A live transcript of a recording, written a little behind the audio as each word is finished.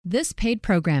This paid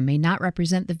program may not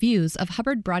represent the views of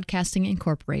Hubbard Broadcasting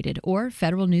Incorporated or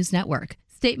Federal News Network.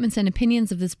 Statements and opinions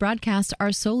of this broadcast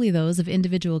are solely those of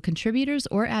individual contributors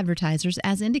or advertisers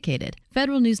as indicated.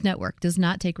 Federal News Network does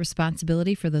not take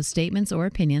responsibility for those statements or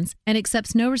opinions and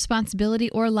accepts no responsibility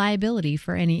or liability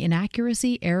for any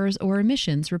inaccuracy, errors, or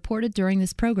omissions reported during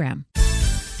this program.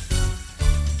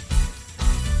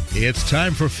 It's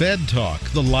time for Fed Talk,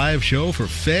 the live show for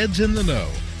Feds in the know.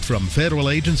 From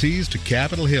federal agencies to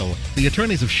Capitol Hill, the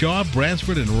attorneys of Shaw,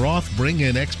 Bransford, and Roth bring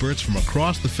in experts from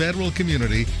across the federal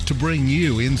community to bring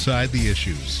you inside the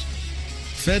issues.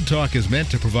 Fed Talk is meant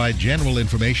to provide general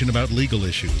information about legal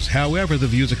issues. However, the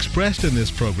views expressed in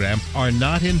this program are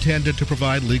not intended to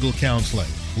provide legal counseling.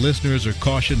 Listeners are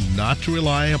cautioned not to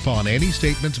rely upon any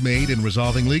statements made in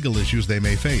resolving legal issues they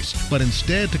may face, but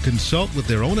instead to consult with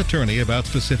their own attorney about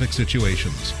specific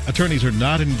situations. Attorneys are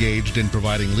not engaged in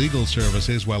providing legal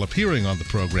services while appearing on the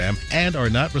program and are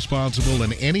not responsible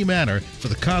in any manner for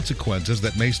the consequences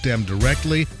that may stem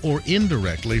directly or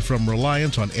indirectly from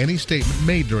reliance on any statement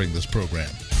made during this program.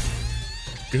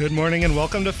 Good morning and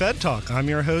welcome to Fed Talk. I'm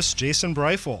your host, Jason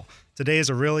Breifel. Today is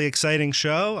a really exciting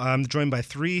show. I'm joined by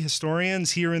three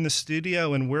historians here in the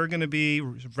studio, and we're going to be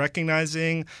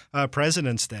recognizing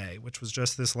President's Day, which was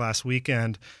just this last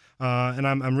weekend. And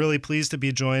I'm really pleased to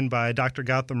be joined by Dr.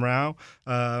 Gautam Rao,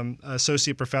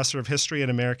 Associate Professor of History at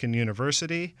American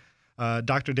University,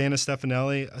 Dr. Dana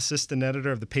Stefanelli, Assistant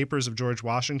Editor of the Papers of George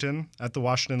Washington at the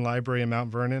Washington Library in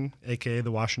Mount Vernon, a.k.a.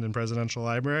 the Washington Presidential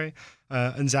Library,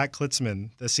 and Zach Klitzman,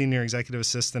 the Senior Executive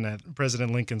Assistant at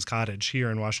President Lincoln's Cottage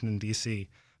here in Washington, D.C.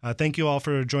 Thank you all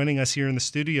for joining us here in the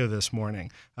studio this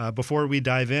morning. Before we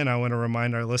dive in, I want to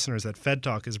remind our listeners that Fed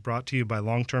Talk is brought to you by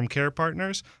Long-Term Care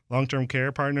Partners. Long-Term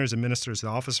Care Partners administers the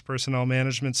Office of Personnel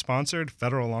Management-sponsored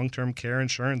Federal Long-Term Care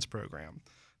Insurance Program.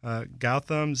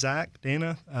 Gautam, Zach,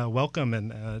 Dana, welcome,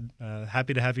 and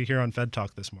happy to have you here on Fed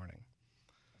Talk this morning.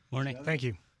 Morning. Thank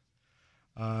you.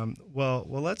 Well,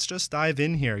 let's just dive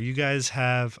in here. You guys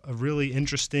have a really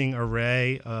interesting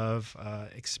array of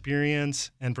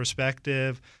experience and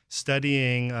perspective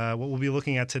studying what we'll be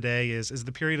looking at today is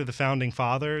the period of the Founding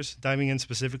Fathers, diving in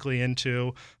specifically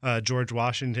into George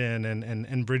Washington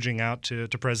and bridging out to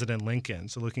President Lincoln.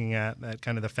 So looking at that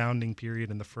kind of the founding period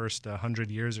in the first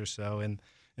 100 years or so in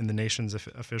the nation's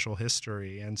official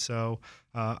history. And so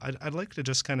I'd like to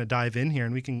just kind of dive in here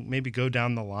and we can maybe go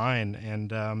down the line.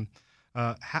 And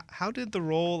how did the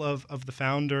role of the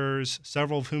founders,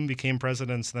 several of whom became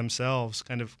presidents themselves,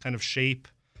 kind of shape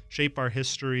our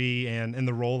history and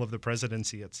the role of the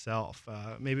presidency itself?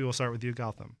 Maybe we'll start with you,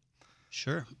 Gautam.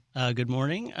 Sure. Good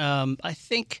morning. I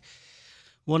think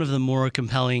one of the more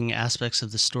compelling aspects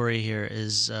of the story here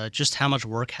is just how much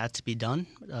work had to be done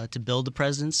to build the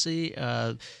presidency.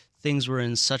 Things were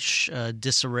in such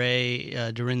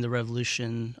disarray during the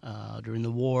Revolution, during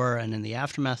the war, and in the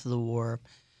aftermath of the war.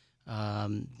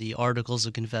 The Articles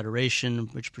of Confederation,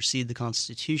 which precede the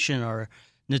Constitution, are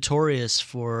notorious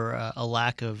for a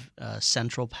lack of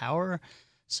central power.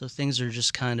 So things are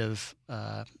just kind of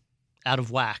out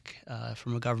of whack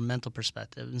from a governmental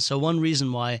perspective. And so one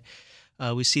reason why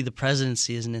we see the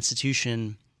presidency as an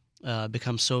institution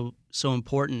become so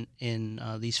important in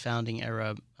these founding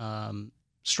era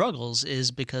struggles is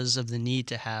because of the need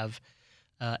to have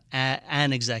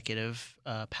an executive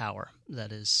power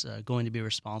that is going to be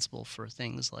responsible for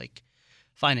things like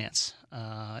finance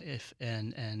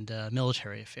and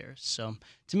military affairs. So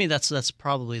to me, that's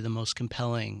probably the most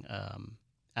compelling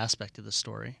aspect of the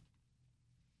story.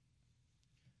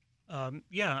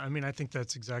 Yeah, I mean, I think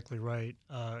that's exactly right.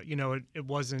 It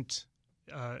wasn't,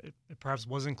 it perhaps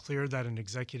wasn't clear that an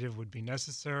executive would be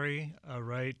necessary,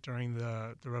 right? During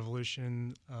the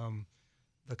Revolution,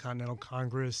 the Continental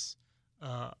Congress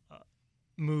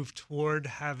moved toward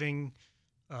having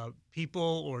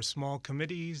people or small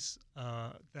committees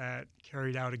that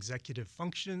carried out executive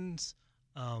functions.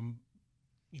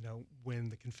 When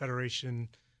the Confederation,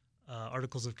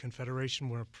 Articles of Confederation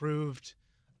were approved,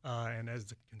 and as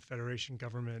the Confederation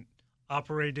government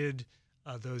operated,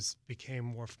 those became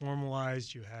more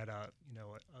formalized. You had a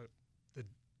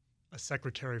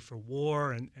secretary for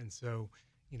war, and so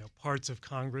parts of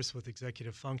Congress with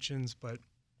executive functions. But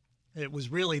it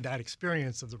was really that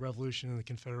experience of the Revolution and the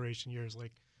Confederation years,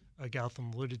 like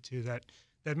Gautam alluded to,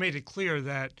 that made it clear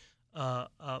that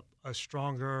a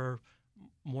stronger,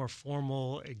 more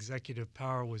formal executive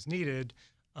power was needed.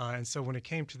 And so when it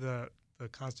came to the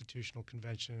Constitutional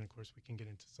Convention, and of course we can get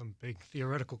into some big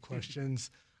theoretical questions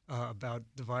about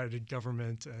divided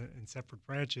government and separate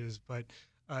branches, but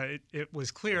it was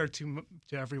clear to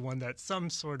everyone that some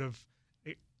sort of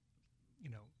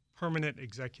permanent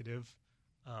executive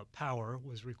power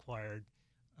was required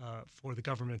for the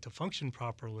government to function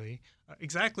properly.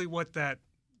 Exactly what that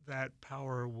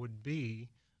power would be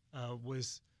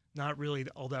was not really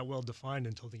all that well defined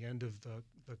until the end of the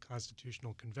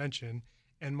Constitutional Convention,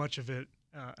 and much of it,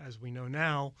 as we know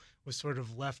now, was sort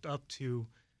of left up to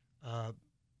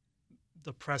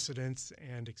the precedents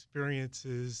and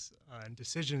experiences and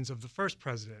decisions of the first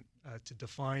president to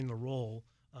define the role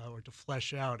or to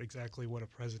flesh out exactly what a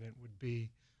president would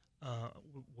be,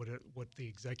 what the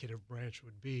executive branch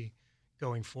would be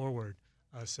going forward.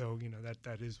 So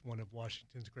that is one of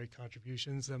Washington's great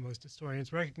contributions that most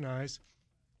historians recognize,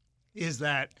 is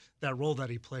that role that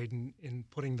he played in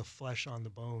putting the flesh on the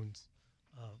bones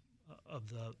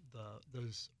of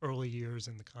those early years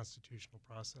in the constitutional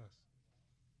process.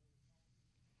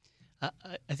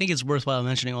 I think it's worthwhile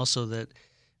mentioning also that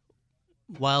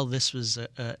while this was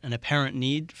an apparent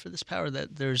need for this power,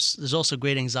 that there's also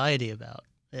great anxiety about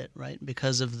it, right?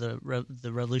 Because of the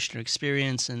revolutionary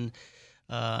experience, and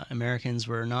Americans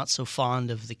were not so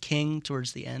fond of the king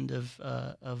towards the end of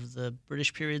the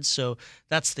British period. So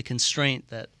that's the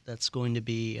constraint that's going to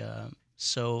be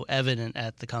so evident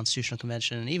at the Constitutional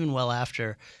Convention, and even well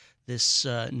after this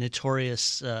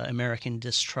notorious American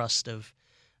distrust of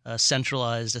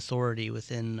centralized authority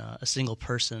within a single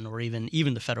person, or even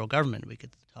the federal government. We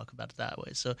could talk about it that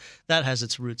way. So that has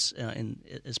its roots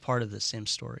as part of the same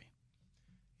story.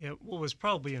 Yeah, what was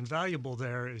probably invaluable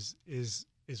there is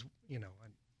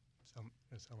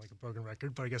I sound like a broken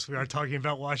record, but I guess we are talking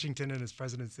about Washington and his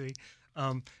presidency.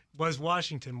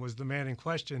 Washington was the man in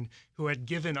question who had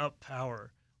given up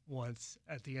power once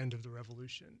at the end of the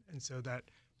Revolution, and so that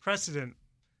precedent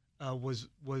was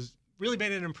really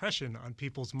made an impression on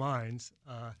people's minds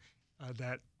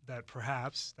that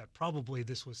probably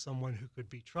this was someone who could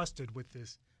be trusted with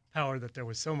this power that there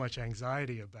was so much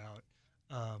anxiety about,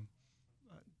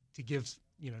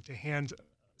 to hand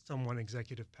someone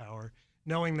executive power,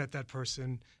 knowing that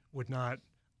person would not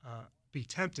be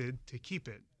tempted to keep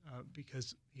it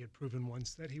because he had proven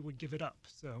once that he would give it up.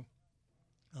 So,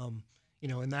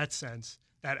 in that sense,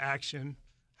 that action,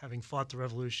 having fought the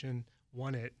revolution,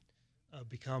 won it,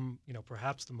 become,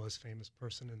 perhaps the most famous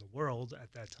person in the world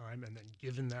at that time, and then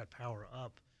given that power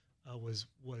up, was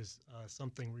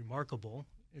something remarkable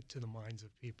to the minds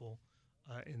of people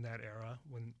in that era,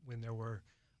 when there were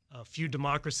few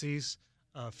democracies,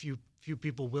 few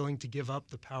people willing to give up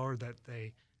the power that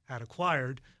they had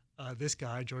acquired. This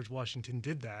guy, George Washington,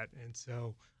 did that, and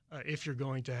so if you're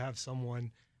going to have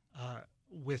someone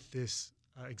with this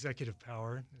executive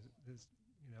power,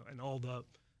 and all the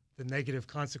negative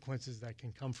consequences that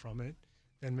can come from it,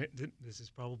 then this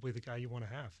is probably the guy you want to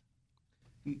have.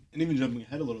 And even jumping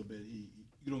ahead a little bit, you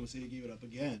could almost say he gave it up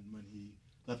again when he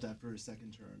left after his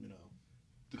second term.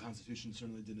 The Constitution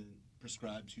certainly didn't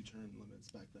prescribe 2-term limits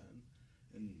back then,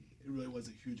 and it really was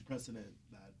a huge precedent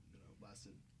that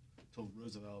lasted till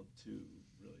Roosevelt to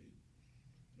really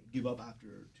give up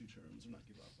after 2 terms, or not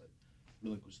give up, but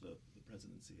relinquish the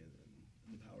presidency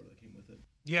and the power that came with it.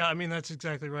 Yeah, I mean, that's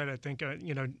exactly right. I think,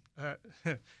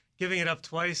 giving it up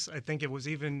twice, I think it was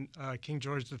even King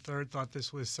George III thought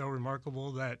this was so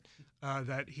remarkable that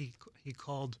he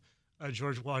called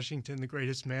George Washington the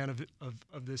greatest man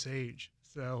of this age.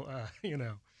 So,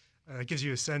 it gives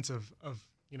you a sense of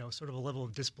sort of a level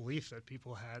of disbelief that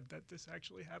people had that this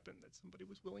actually happened, that somebody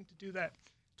was willing to do that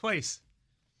twice.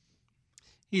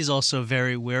 He's also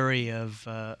very wary of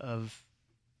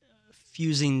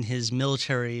fusing his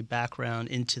military background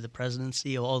into the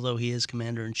presidency, although he is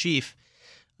commander-in-chief.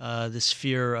 This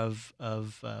fear of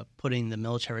putting the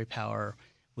military power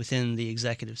within the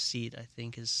executive seat, I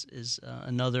think, is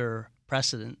another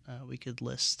precedent we could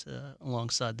list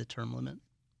alongside the term limit.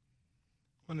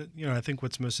 I think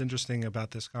what's most interesting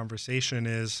about this conversation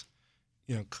is,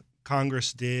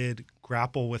 Congress did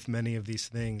grapple with many of these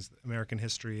things. American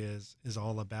history is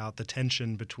all about the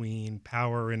tension between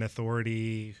power and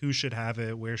authority, who should have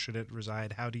it, where should it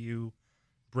reside, how do you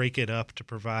break it up to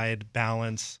provide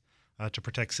balance, to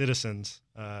protect citizens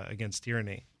against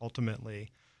tyranny, ultimately.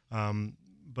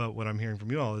 But what I'm hearing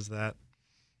from you all is that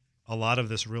a lot of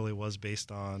this really was based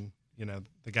on,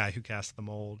 the guy who cast the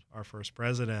mold, our first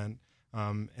president.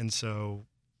 And so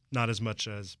not as much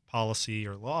as policy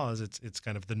or laws, it's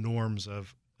kind of the norms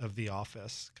of the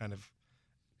office, kind of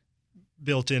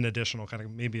built in additional kind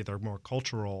of, maybe they're more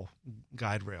cultural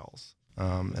guide rails.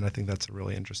 And I think that's a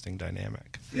really interesting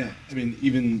dynamic. Yeah, I mean,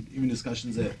 even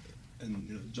discussions that,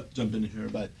 and jump in here,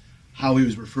 but how he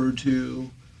was referred to,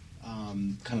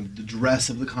 kind of the dress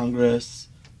of the Congress,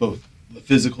 both the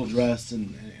physical dress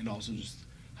and also just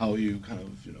how you kind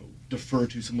of, defer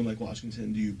to someone like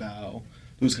Washington. Do you bow?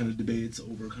 those kind of debates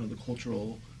over kind of the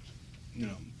cultural,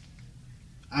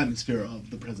 atmosphere of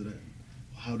the president.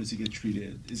 How does he get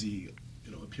treated? Is he,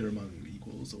 a peer among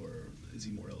equals, or is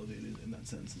he more elevated in that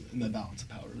sense, in that balance of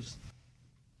powers?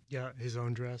 Yeah, his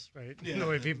own dress, right? Yeah. The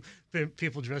way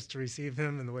people dress to receive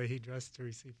him, and the way he dressed to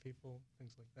receive people,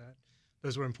 things like that.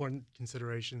 Those were important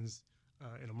considerations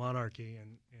in a monarchy,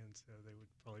 and so they would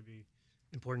probably be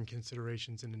important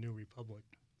considerations in a new republic.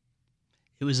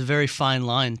 It was a very fine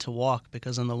line to walk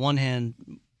because on the one hand,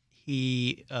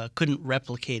 he couldn't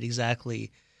replicate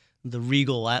exactly the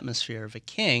regal atmosphere of a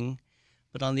king,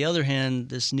 but on the other hand,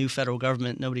 this new federal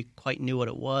government, nobody quite knew what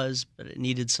it was, but it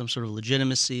needed some sort of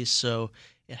legitimacy, so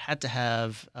it had to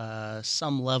have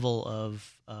some level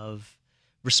of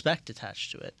respect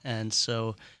attached to it. And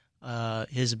so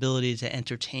his ability to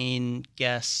entertain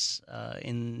guests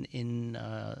in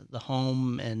the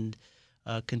home and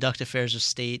conduct affairs of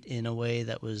state in a way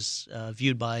that was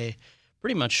viewed by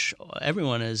pretty much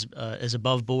everyone as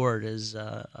above board, as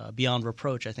beyond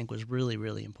reproach, I think was really,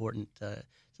 really important to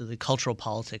the cultural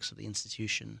politics of the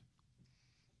institution.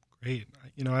 Great.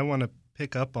 I want to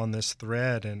pick up on this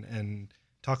thread and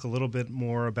talk a little bit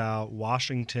more about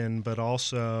Washington, but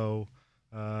also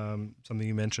something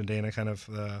you mentioned, Dana, kind of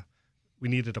we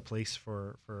needed a place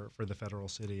for the federal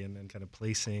city and kind of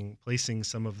placing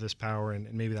some of this power,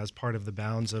 and maybe that's part of the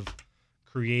bounds of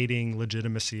creating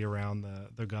legitimacy around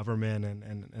the government.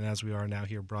 And as we are now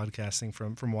here broadcasting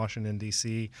from Washington,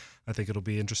 D.C., I think it'll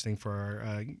be interesting for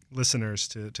our listeners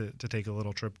to take a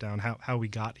little trip down how we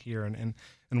got here and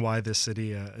why this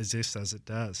city exists as it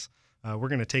does. We're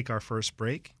going to take our first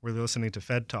break. We're listening to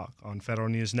Fed Talk on Federal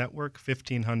News Network,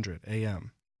 1500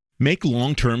 AM. Make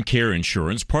long-term care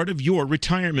insurance part of your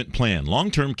retirement plan.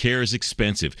 Long-term care is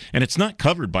expensive, and it's not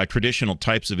covered by traditional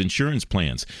types of insurance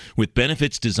plans. With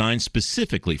benefits designed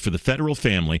specifically for the federal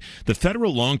family, the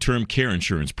Federal Long-Term Care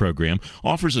Insurance Program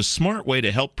offers a smart way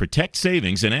to help protect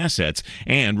savings and assets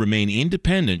and remain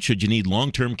independent should you need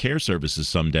long-term care services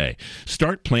someday.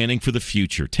 Start planning for the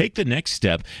future. Take the next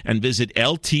step and visit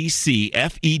ltcfeds.com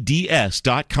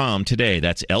today.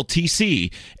 That's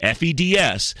ltcfeds.com.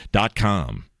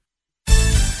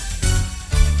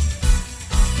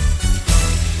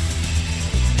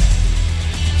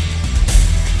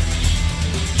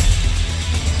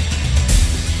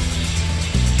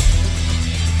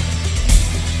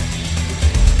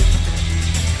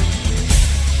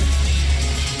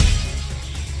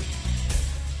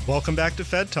 Welcome back to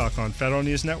Fed Talk on Federal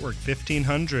News Network,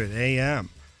 1500 AM.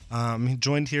 I'm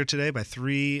joined here today by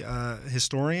three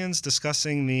historians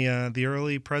discussing the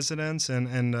early presidents and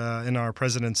in our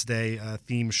President's Day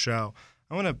theme show.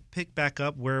 I want to pick back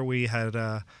up where we had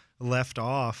left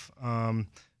off,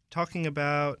 talking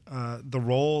about the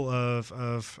role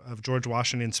of George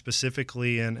Washington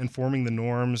specifically in forming the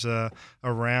norms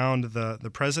around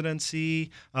the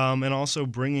presidency, and also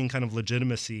bringing kind of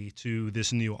legitimacy to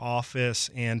this new office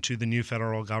and to the new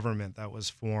federal government that was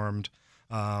formed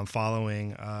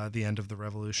following the end of the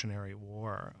Revolutionary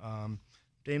War.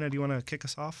 Dana, do you want to kick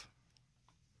us off?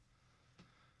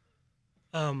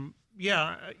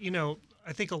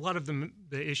 I think a lot of the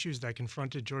issues that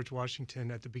confronted George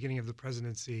Washington at the beginning of the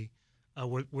presidency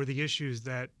were the issues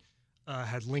that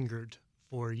had lingered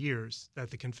for years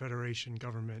that the Confederation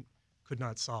government could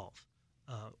not solve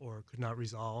or could not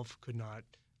resolve, could not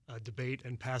debate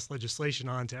and pass legislation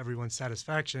on to everyone's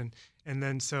satisfaction. And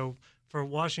then so for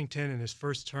Washington in his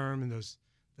first term and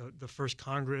the first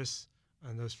Congress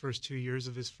and those first 2 years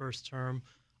of his first term,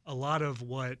 a lot of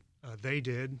what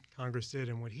Congress did,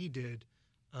 and what he did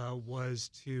was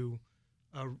to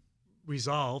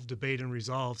debate and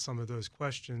resolve some of those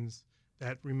questions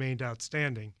that remained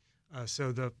outstanding.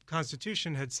 So the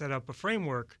Constitution had set up a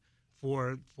framework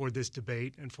for this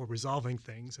debate and for resolving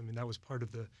things. I mean, that was part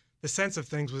of the sense of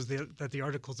things was that the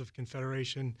Articles of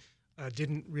Confederation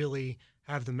didn't really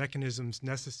have the mechanisms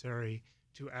necessary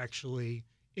to actually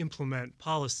implement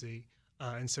policy.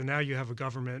 And so now you have a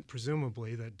government,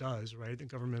 presumably, that does, right? The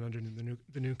government under the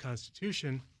new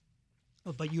Constitution.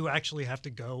 But you actually have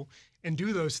to go and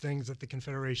do those things that the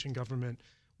Confederation government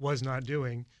was not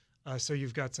doing. So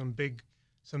you've got some big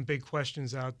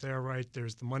questions out there, right?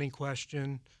 There's the money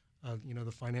question,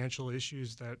 the financial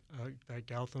issues that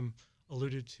Gautam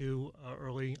alluded to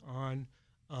early on.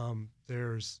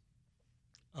 There's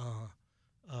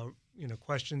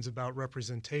questions about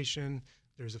representation.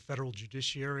 There's a federal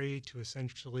judiciary to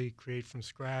essentially create from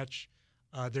scratch.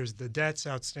 There's the debts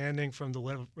outstanding from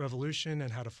the revolution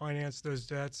and how to finance those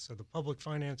debts, so the public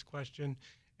finance question.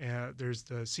 There's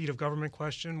the seat of government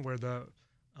question,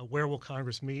 where will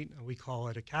Congress meet? We call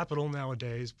it a capital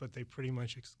nowadays, but they pretty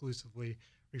much exclusively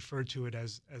referred to it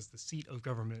as the seat of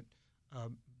government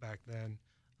back then.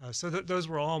 So those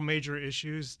were all major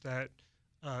issues that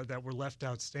were left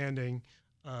outstanding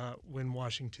when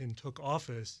Washington took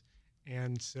office,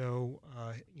 and so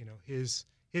his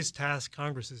task,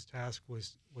 Congress's task,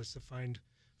 was to find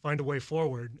a way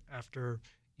forward after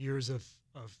years of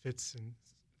fits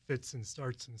and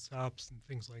starts and stops and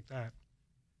things like that.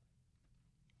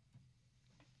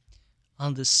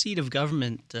 On the seat of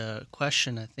government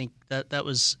question, I think that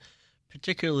was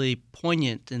particularly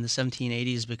poignant in the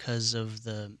 1780s because of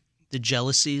the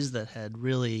jealousies that had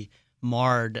really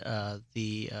marred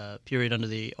the period under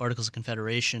the Articles of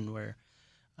Confederation, where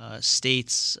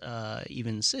states,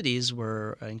 even cities,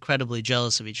 were incredibly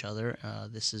jealous of each other.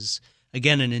 This is,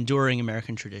 again, an enduring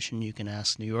American tradition. You can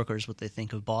ask New Yorkers what they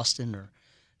think of Boston, or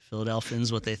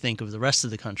Philadelphians what they think of the rest of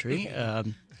the country.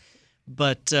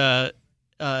 But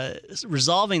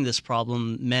resolving this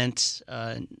problem meant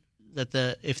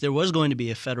that if there was going to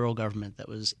be a federal government that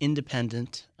was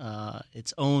independent,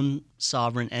 its own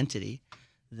sovereign entity,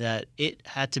 that it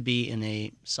had to be in a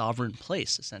sovereign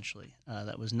place, essentially,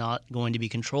 that was not going to be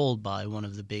controlled by one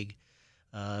of the big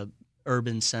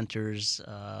urban centers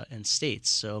and states.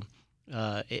 So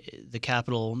the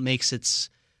capital makes its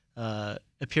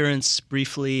appearance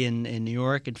briefly in New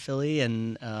York and Philly,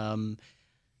 and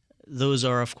those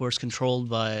are, of course, controlled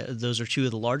by – those are two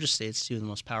of the largest states, two of the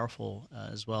most powerful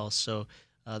as well. So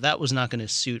that was not going to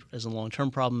suit as a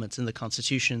long-term problem. It's in the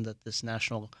Constitution that this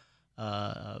national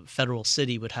federal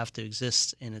city would have to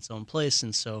exist in its own place,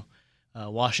 and so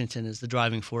Washington is the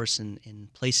driving force in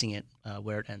placing it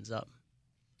where it ends up.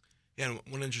 Yeah, and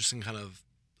one interesting kind of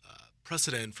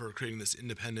precedent for creating this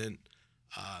independent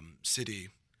city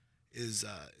is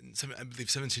I believe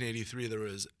 1783 there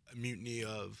was a mutiny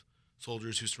of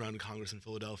soldiers who surrounded Congress in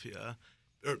Philadelphia,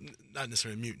 or not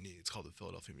necessarily a mutiny, it's called the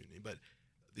Philadelphia Mutiny, but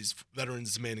these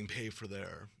veterans demanding pay for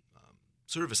their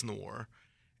service in the war,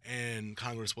 and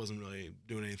Congress wasn't really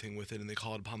doing anything with it, and they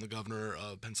called upon the governor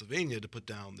of Pennsylvania to put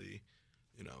down the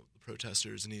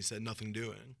protesters, and he said nothing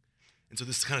doing. And so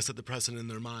this kind of set the precedent in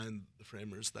their mind, the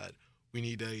framers, that we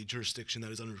need a jurisdiction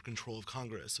that is under control of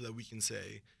Congress so that we can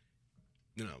say,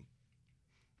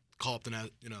 call up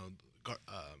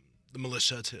the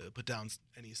militia to put down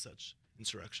any such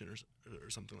insurrection or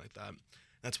something like that.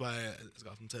 That's why, as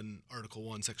Gotham said in Article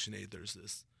 1, Section 8, there's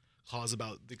this clause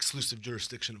about the exclusive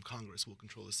jurisdiction of Congress will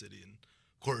control the city. And,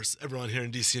 of course, everyone here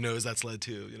in D.C. knows that's led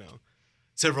to,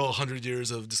 several hundred years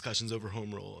of discussions over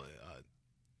home rule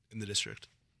in the district.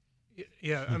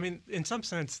 Yeah, I mean, in some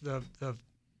sense, the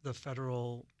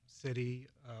federal city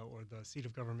or the seat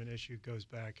of government issue goes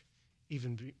back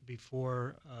even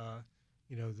before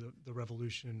the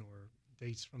revolution or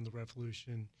dates from the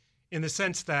revolution, in the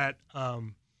sense that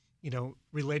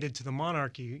related to the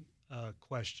monarchy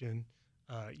question,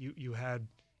 you had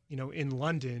in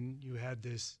London you had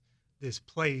this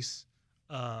place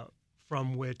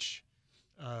from which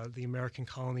the American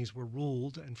colonies were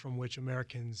ruled and from which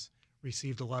Americans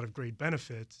received a lot of great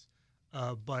benefits,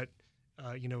 but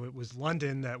it was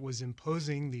London that was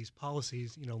imposing these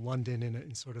policies. London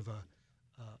in sort of a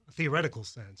theoretical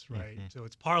sense, right? Mm-hmm. So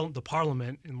it's the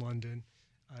Parliament in London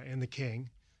and the King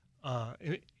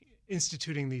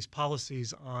instituting these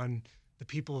policies on the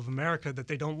people of America that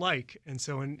they don't like. And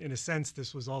so in a sense,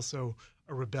 this was also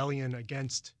a rebellion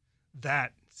against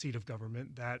that seat of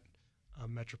government, that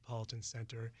metropolitan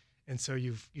center. And so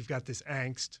you've got this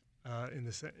angst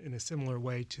in a similar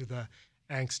way to the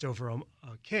angst over a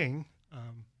king,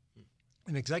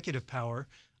 an executive power.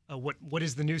 What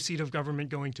is the new seat of government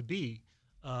going to be?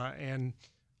 And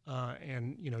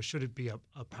should it be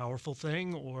a powerful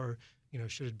thing, or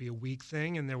should it be a weak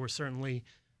thing? And there were certainly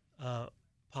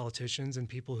politicians and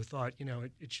people who thought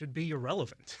it should be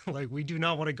irrelevant. Like, we do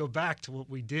not want to go back to what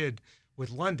we did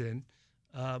with London,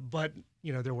 but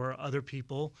there were other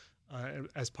people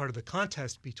as part of the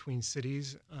contest between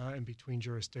cities and between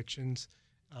jurisdictions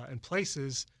and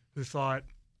places who thought,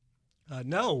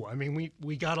 no, I mean,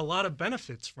 we got a lot of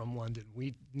benefits from London.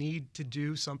 We need to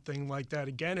do something like that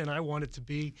again, and I want it to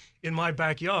be in my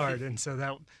backyard. And so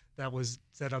that was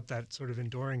set up that sort of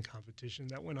enduring competition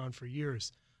that went on for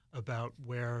years about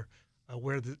where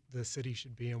the city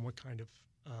should be and what kind of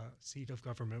seat of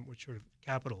government, what sort of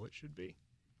capital it should be.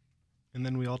 And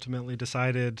then we ultimately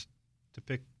decided to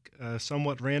pick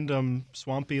somewhat random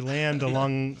swampy land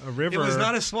along a river. It was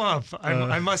not a swamp,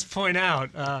 I must point out.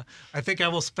 I think I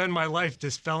will spend my life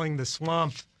dispelling the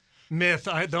swamp myth,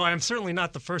 though I'm certainly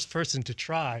not the first person to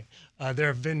try. There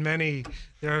have been many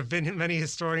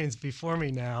historians before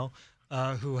me now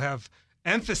who have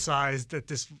emphasized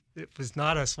that it was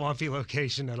not a swampy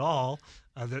location at all.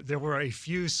 There were a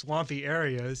few swampy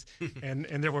areas, and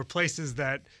there were places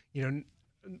that,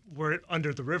 were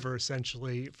under the river,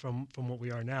 essentially, from what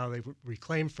we are now. They were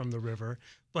reclaimed from the river.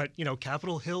 But,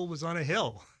 Capitol Hill was on a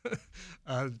hill.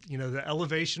 The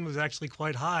elevation was actually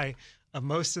quite high.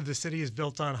 Most of the city is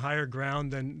built on higher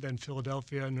ground than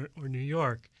Philadelphia or New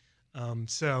York.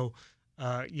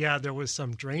 There was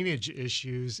some drainage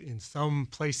issues in some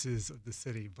places of the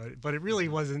city, but it really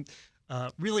wasn't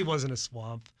a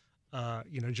swamp.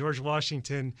 George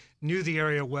Washington knew the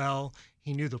area well.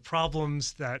 He knew the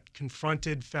problems that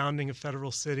confronted founding a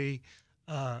federal city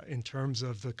in terms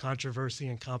of the controversy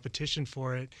and competition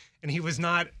for it, and he would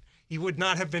not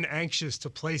have been anxious to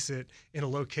place it in a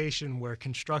location where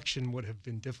construction would have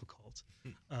been difficult.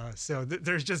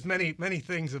 There's just many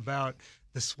things about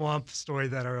the swamp story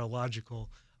that are illogical.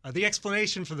 The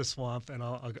explanation for the swamp, and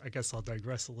I guess I'll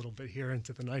digress a little bit here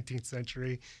into the 19th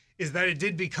century, is that it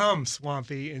did become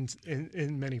swampy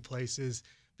in many places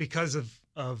because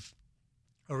of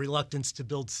a reluctance to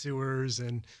build sewers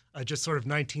and just sort of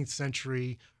 19th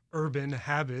century urban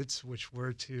habits, which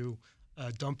were to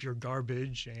dump your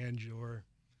garbage and your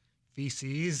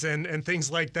feces and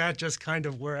things like that, just kind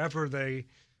of wherever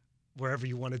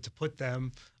you wanted to put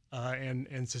them,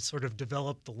 and to sort of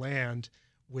develop the land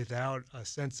without a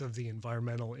sense of the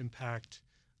environmental impact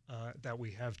that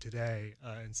we have today.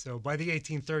 And so by the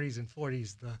 1830s and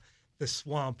 40s, the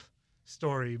swamp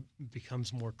story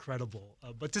becomes more credible.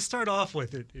 But to start off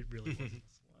with, it really wasn't a swamp.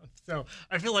 So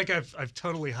I feel like I've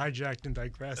totally hijacked and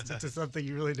digressed into something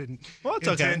you really didn't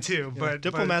intend to. But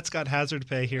diplomats got hazard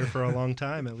pay here for a long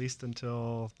time, at least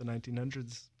until the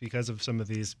 1900s, because of some of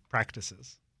these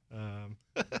practices.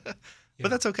 But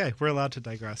that's okay. We're allowed to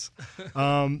digress.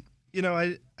 So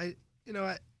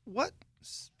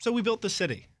we built the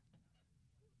city.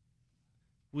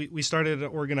 We started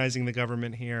organizing the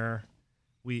government here.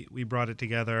 We brought it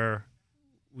together.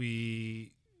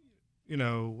 One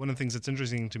of the things that's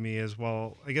interesting to me is,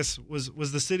 I guess,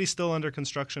 was the city still under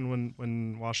construction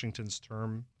when Washington's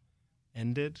term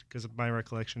ended? Because my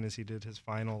recollection is he did his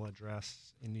final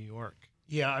address in New York.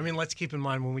 Yeah, let's keep in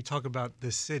mind when we talk about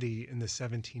the city in the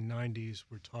 1790s,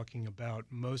 we're talking about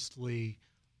mostly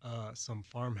some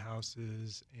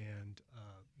farmhouses and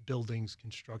buildings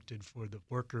constructed for the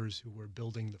workers who were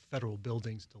building the federal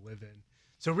buildings to live in.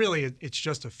 So really, it's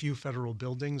just a few federal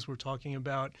buildings we're talking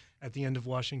about at the end of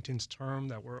Washington's term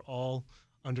that were all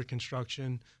under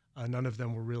construction. None of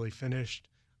them were really finished.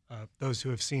 Those who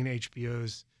have seen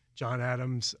HBO's John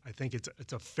Adams, I think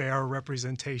it's a fair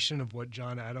representation of what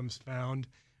John Adams found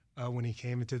when he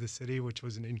came into the city, which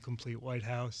was an incomplete White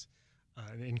House,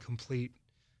 an incomplete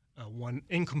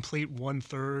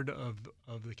 1/3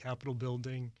 of the Capitol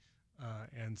building,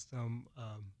 and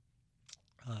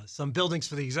some buildings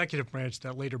for the executive branch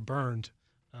that later burned,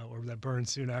 or that burned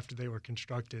soon after they were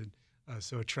constructed.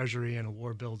 So a Treasury and a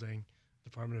War building,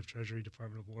 Department of Treasury,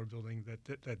 Department of War building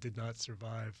that did not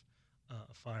survive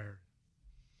a fire.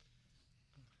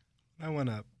 I want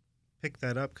to pick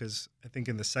that up because I think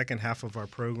in the second half of our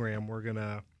program we're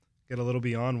gonna get a little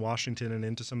beyond Washington and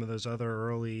into some of those other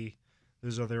early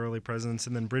presidents,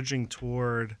 and then bridging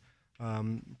toward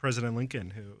President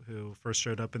Lincoln, who first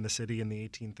showed up in the city in the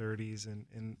 1830s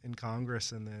and in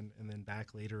Congress, and then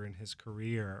back later in his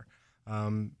career.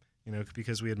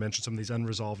 Because we had mentioned some of these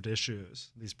unresolved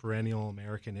issues, these perennial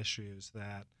American issues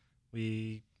that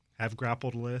we have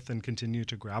grappled with and continue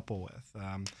to grapple with.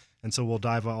 And so we'll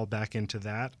dive all back into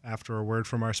that after a word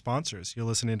from our sponsors. You're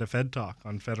listening to Fed Talk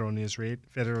on Federal News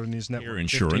Network. Care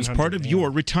insurance, part of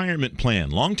your retirement plan.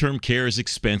 Long-term care is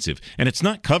expensive, and it's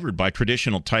not covered by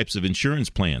traditional types of insurance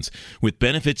plans. With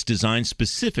benefits designed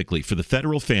specifically for the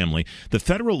federal family, the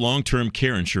Federal Long-Term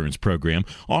Care Insurance Program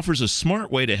offers a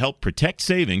smart way to help protect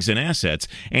savings and assets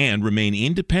and remain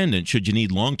independent should you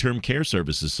need long-term care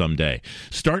services someday.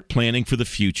 Start planning for the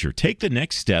future. Take the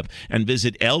next step and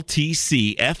visit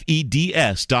LTCFEDS.com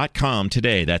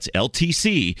today. That's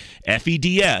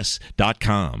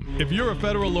LTCFEDS.com. If you're a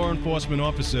federal law enforcement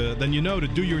officer, then you know to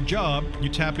do your job, you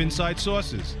tap inside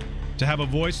sources. To have a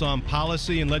voice on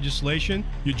policy and legislation,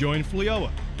 you join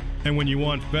FLEOA. And when you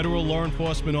want federal law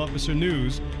enforcement officer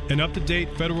news and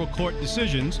up-to-date federal court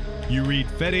decisions, you read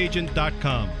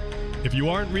FedAgent.com. If you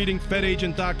aren't reading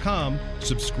FedAgent.com,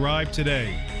 subscribe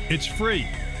today. It's free.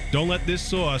 Don't let this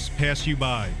source pass you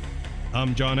by.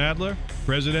 I'm John Adler,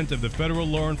 President of the Federal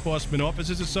Law Enforcement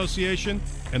Officers Association,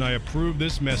 and I approve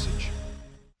this message.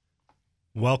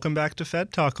 Welcome back to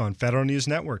Fed Talk on Federal News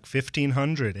Network,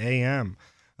 1500 AM.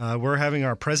 We're having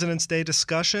our President's Day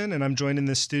discussion, and I'm joined in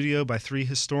this studio by three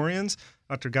historians,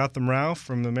 Dr. Gautam Rao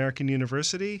from American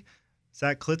University,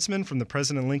 Zach Klitzman from the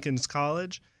President Lincoln's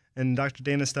College, and Dr.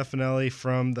 Dana Stefanelli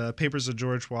from the Papers of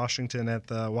George Washington at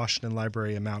the Washington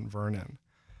Library in Mount Vernon.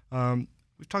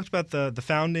 We've talked about the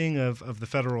founding of the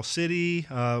federal city,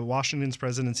 Washington's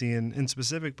presidency in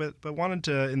specific, but wanted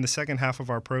to, in the second half of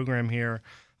our program here,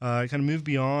 kind of move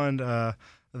beyond the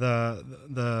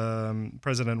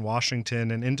President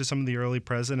Washington and into some of the early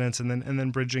presidents, and then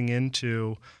bridging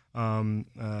into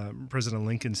President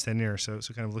Lincoln's tenure. So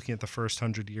kind of looking at the first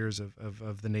 100 years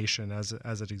of the nation as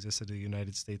it existed in the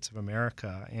United States of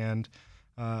America. And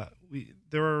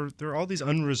there are all these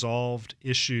unresolved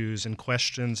issues and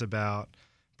questions about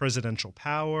presidential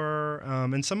power,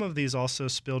 and some of these also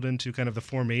spilled into kind of the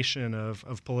formation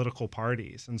of political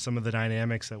parties and some of the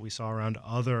dynamics that we saw around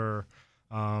other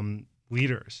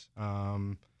leaders.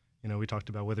 We talked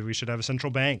about whether we should have a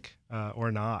central bank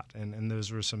or not, and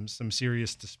those were some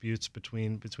serious disputes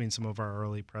between some of our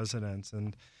early presidents.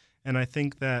 And I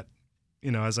think that,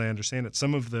 as I understand it,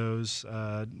 some of those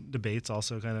debates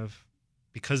also kind of,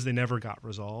 because they never got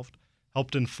resolved,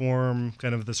 helped inform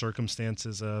kind of the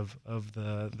circumstances of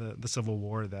the Civil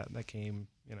War that came,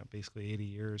 basically 80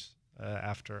 years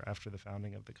after the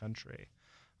founding of the country.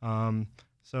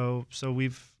 So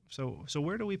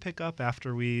where do we pick up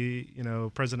after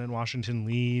President Washington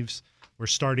leaves? We're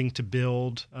starting to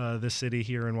build this city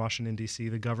here in Washington, D.C.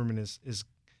 The government is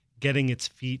getting its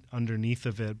feet underneath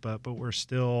of it, but we're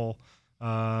still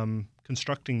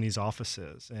constructing these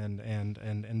offices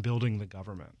and building the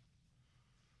government.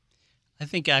 I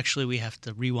think actually we have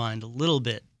to rewind a little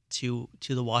bit to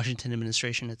the Washington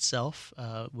administration itself,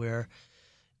 where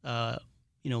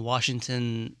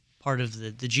Washington, part of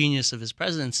the genius of his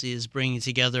presidency is bringing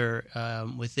together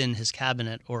within his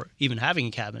cabinet, or even having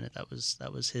a cabinet. That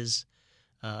was his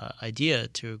idea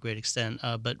to a great extent,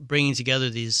 but bringing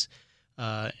together these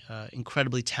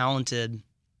incredibly talented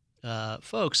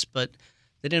folks, but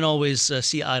they didn't always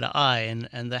see eye to eye.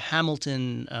 And the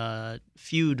Hamilton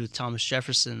feud with Thomas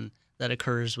Jefferson that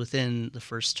occurs within the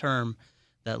first term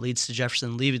that leads to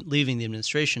Jefferson leaving the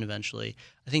administration eventually,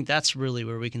 I think that's really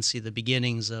where we can see the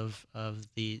beginnings of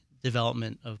the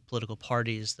development of political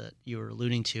parties that you were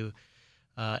alluding to.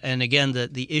 And again,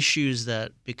 the issues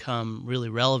that become really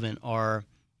relevant are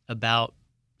about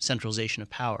centralization of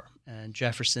power. And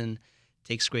Jefferson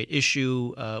takes great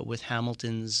issue with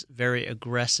Hamilton's very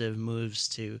aggressive moves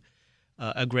to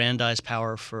aggrandize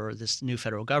power for this new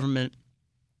federal government.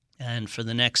 And for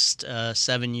the next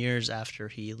 7 years after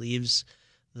he leaves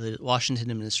the Washington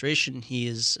administration, he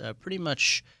is pretty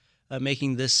much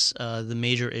making this the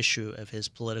major issue of his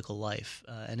political life,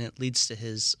 and it leads to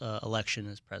his election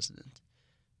as president.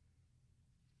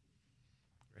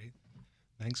 Great,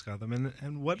 thanks, Gautam.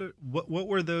 And what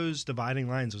were those dividing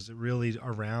lines? Was it really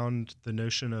around the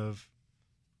notion of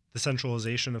the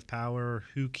centralization of power?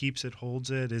 Who keeps it,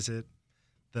 holds it? Is it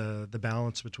the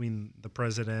balance between the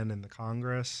president and the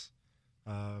Congress?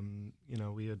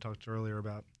 We had talked earlier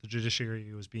about the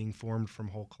judiciary was being formed from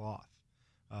whole cloth.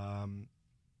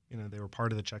 They were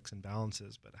part of the checks and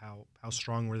balances, but how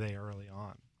strong were they early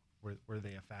on? Were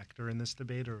they a factor in this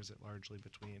debate, or was it largely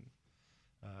between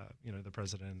the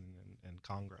president and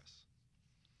Congress?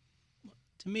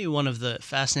 To me, one of the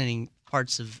fascinating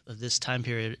parts of this time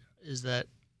period is that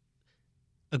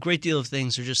a great deal of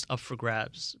things are just up for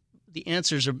grabs. The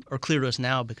answers are clear to us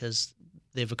now because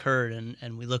they've occurred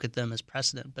and we look at them as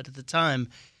precedent. But at the time,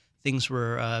 things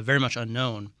were very much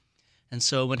unknown. And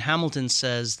so when Hamilton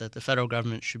says that the federal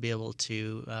government should be able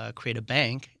to create a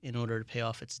bank in order to pay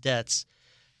off its debts,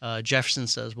 Jefferson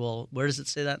says, well, where does it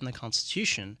say that in the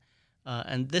Constitution?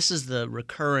 And this is the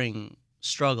recurring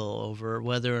struggle over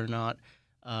whether or not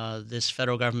this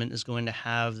federal government is going to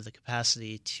have the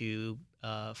capacity to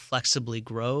flexibly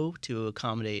grow to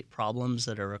accommodate problems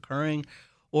that are occurring,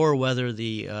 or whether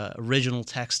the original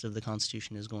text of the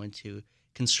Constitution is going to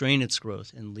constrain its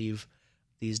growth and leave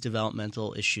these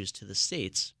developmental issues to the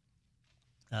states.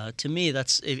 To me,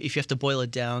 that's, if you have to boil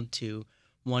it down to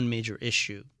one major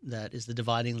issue, that is the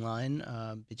dividing line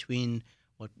between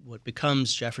what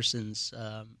becomes Jefferson's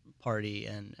party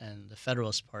and the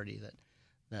Federalist Party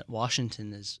that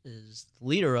Washington is the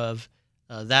leader of.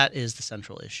 That is the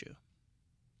central issue.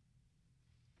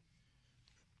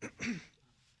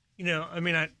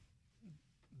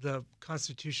 The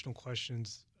constitutional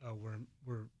questions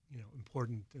were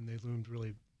important, and they loomed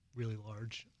really, really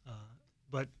large.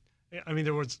 But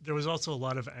there was also a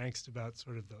lot of angst about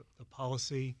sort of the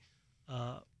policy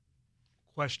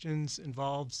questions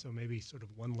involved. So maybe sort of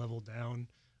one level down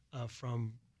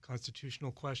from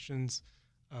constitutional questions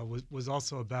was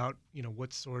also about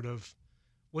what sort of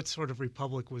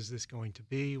republic was this going to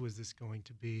be? Was this going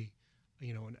to be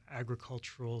an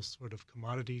agricultural sort of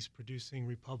commodities producing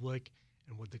republic?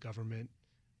 and would the government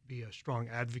be a strong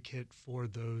advocate for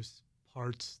those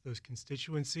parts, those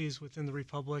constituencies within the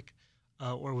republic,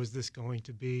 or was this going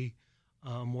to be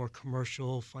a more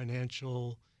commercial,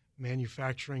 financial,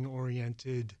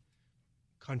 manufacturing-oriented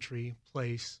country,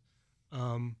 place,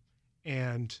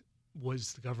 and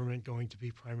was the government going to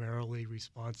be primarily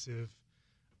responsive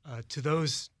to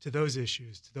those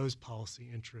issues, to those policy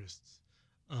interests,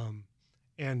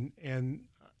 and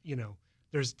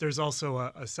there's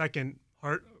also a second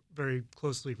part, very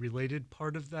closely related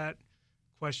part of that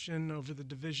question over the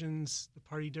divisions, the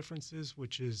party differences,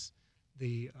 which is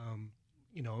the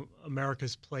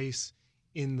America's place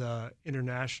in the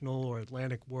international or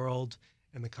Atlantic world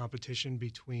and the competition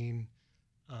between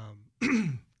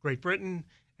Great Britain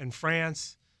and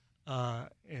France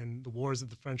and the wars of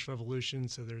the French Revolution.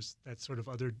 So there's that sort of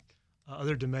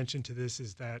other dimension to this,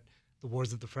 is that the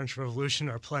wars of the French Revolution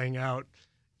are playing out,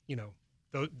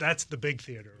 that's the big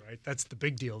theater, right? That's the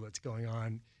big deal that's going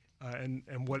on.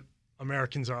 And what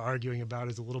Americans are arguing about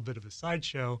is a little bit of a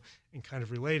sideshow and kind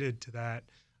of related to that.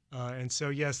 And so,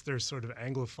 yes, there's sort of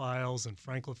Anglophiles and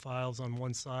Francophiles on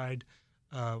one side,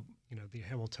 the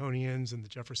Hamiltonians and the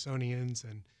Jeffersonians,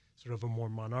 and sort of a more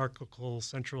monarchical,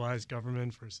 centralized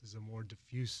government versus a more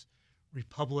diffuse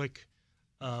republic.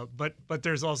 But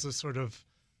there's also sort of,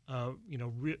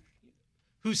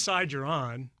 whose side you're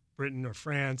on, Britain or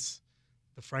France,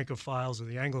 the Francophiles or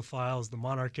the Anglophiles, the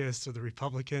monarchists or the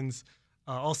Republicans,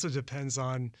 also depends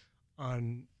on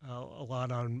a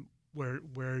lot on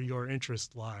where your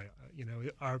interests lie.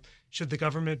 Should the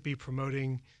government be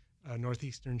promoting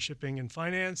northeastern shipping and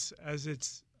finance as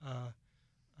it's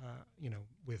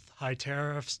with high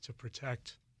tariffs to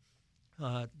protect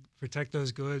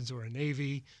those goods, or a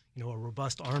navy, a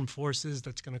robust armed forces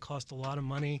that's going to cost a lot of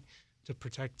money to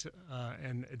protect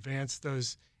and advance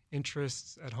those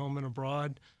interests at home and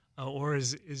abroad, or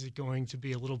is it going to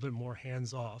be a little bit more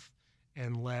hands off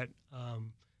and let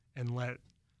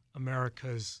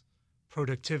America's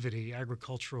productivity,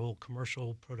 agricultural,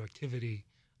 commercial productivity,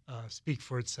 speak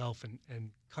for itself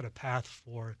and cut a path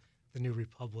for the new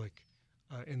republic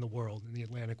in the world, in the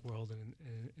Atlantic world, and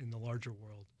in the larger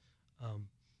world,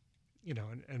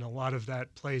 and a lot of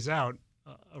that plays out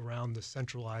around the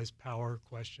centralized power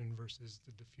question versus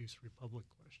the diffuse republic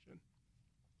question.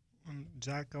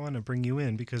 Zach, I want to bring you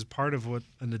in because part of what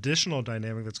an additional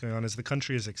dynamic that's going on is the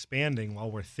country is expanding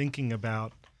while we're thinking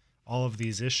about all of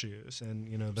these issues. And,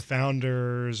 the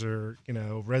founders are,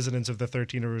 residents of the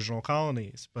 13 original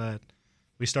colonies, but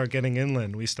we start getting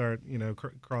inland. We start,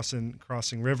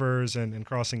 crossing rivers and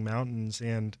crossing mountains.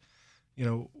 And,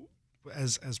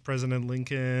 as President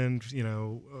Lincoln,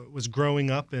 was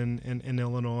growing up in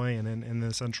Illinois and in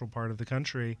the central part of the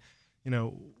country,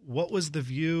 what was the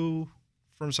view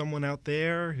from someone out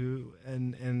there who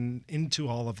and into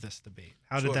all of this debate?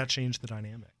 How did that change the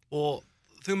dynamic? Well,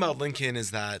 the thing about Lincoln is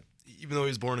that even though he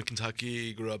was born in Kentucky,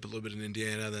 he grew up a little bit in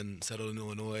Indiana, then settled in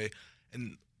Illinois,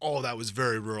 and all of that was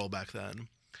very rural back then.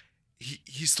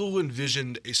 He still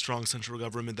envisioned a strong central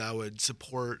government that would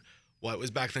support what was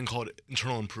back then called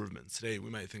internal improvements. Today, we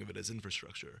might think of it as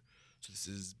infrastructure. So this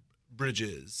is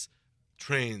bridges,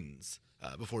 trains,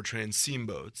 before trains,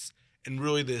 steamboats, and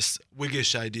really this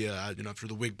Whiggish idea, after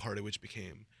the Whig Party, which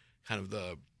became kind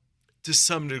of to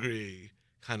some degree,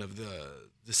 kind of the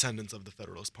descendants of the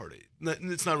Federalist Party.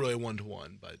 It's not really a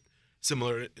one-to-one, but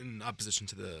similar in opposition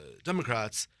to the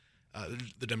Democrats,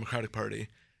 the Democratic Party,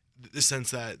 the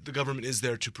sense that the government is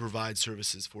there to provide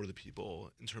services for the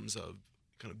people in terms of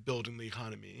kind of building the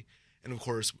economy. And of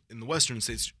course, in the Western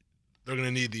states, they're going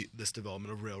to need this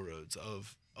development of railroads,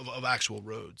 of actual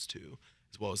roads too,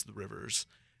 as well as the rivers.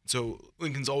 So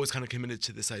Lincoln's always kind of committed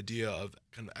to this idea of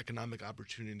kind of economic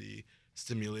opportunity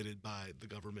stimulated by the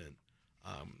government.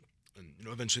 And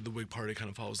eventually the Whig Party kind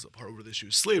of falls apart over the issue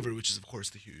of slavery, which is of course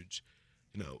the huge,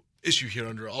 issue here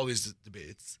under all these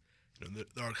debates.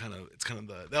 There are it's kind of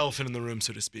the elephant in the room,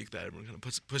 so to speak, that everyone kind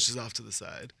of pushes off to the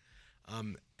side.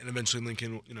 And eventually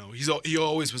Lincoln, he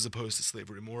always was opposed to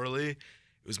slavery morally. It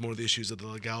was more the issues of the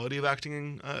legality of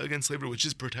acting against slavery, which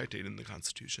is protected in the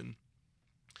Constitution.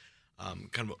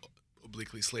 Kind of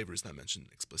obliquely, slavery is not mentioned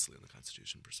explicitly in the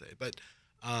Constitution per se, but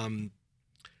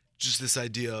just this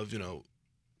idea of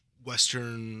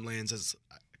Western lands as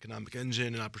economic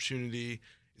engine and opportunity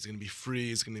is going to be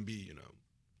free, is going to be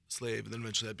slave, and then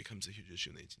eventually that becomes a huge issue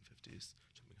in the 1850s.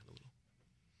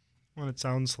 Well, it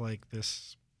sounds like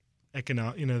this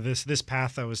this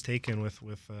path that was taken with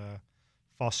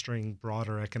fostering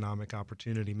broader economic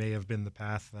opportunity may have been the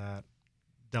path that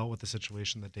dealt with the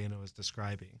situation that Dana was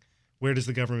describing. Where does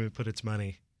the government put its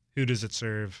money? Who does it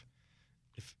serve?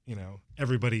 If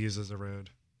everybody uses a road,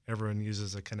 everyone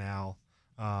uses a canal,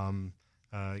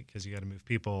 because you got to move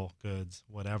people, goods,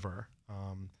 whatever.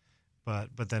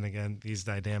 But then again, these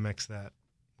dynamics that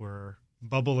were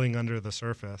bubbling under the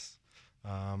surface,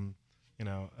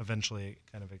 eventually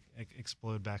kind of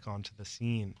explode back onto the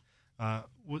scene.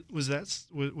 Was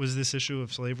this issue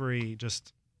of slavery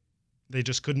they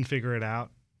just couldn't figure it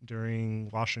out during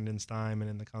Washington's time and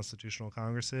in the constitutional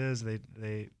congresses?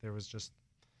 There was just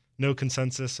no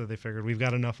consensus, so they figured we've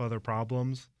got enough other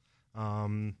problems,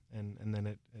 and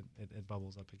then it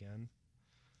bubbles up again.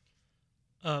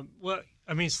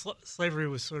 Slavery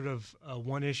was sort of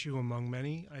one issue among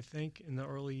many, I think, in the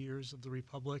early years of the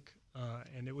Republic,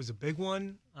 and it was a big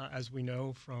one, as we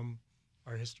know from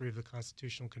our history of the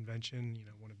Constitutional Convention.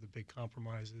 One of the big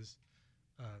compromises,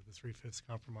 the 3/5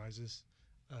 compromises,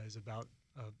 is about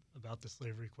the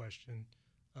slavery question.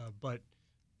 But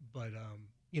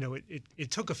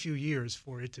it took a few years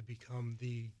for it to become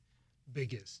the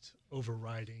biggest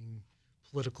overriding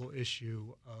political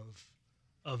issue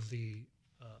of the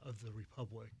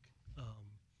Republic,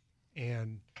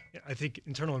 and I think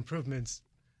internal improvements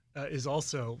is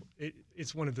also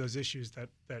it's one of those issues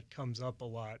that comes up a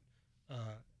lot.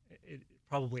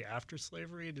 Probably after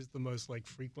slavery, it is the most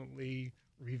frequently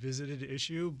revisited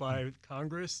issue by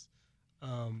Congress. I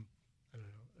don't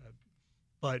know,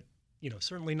 but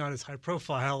certainly not as high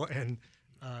profile, and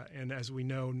as we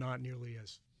know, not nearly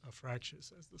as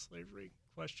fractious as the slavery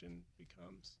question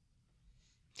becomes.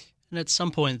 And at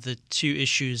some point, the two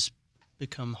issues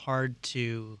become hard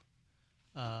to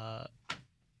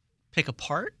pick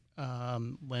apart.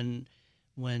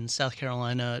 When South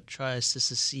Carolina tries to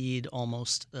secede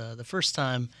almost the first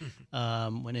time,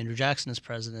 when Andrew Jackson is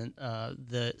president,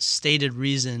 the stated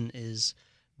reason is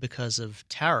because of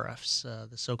tariffs,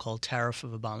 the so-called tariff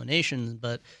of abomination.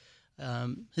 But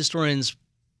historians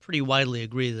pretty widely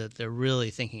agree that they're really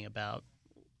thinking about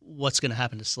what's going to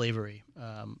happen to slavery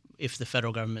if the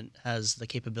federal government has the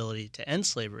capability to end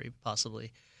slavery,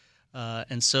 possibly.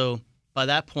 And so by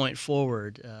that point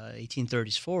forward,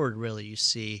 1830s forward, really, you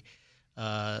see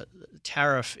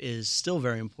tariff is still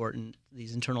very important.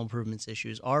 These internal improvements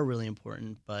issues are really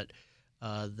important, but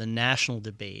the national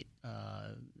debate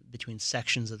between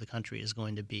sections of the country is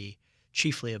going to be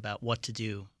chiefly about what to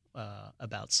do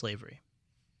about slavery.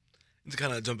 And to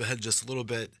kind of jump ahead just a little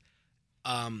bit,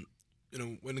 when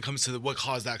it comes to what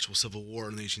caused the actual Civil War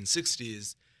in the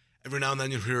 1860s, every now and then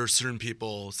you hear certain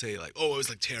people say it was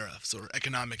tariffs or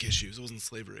economic issues. It wasn't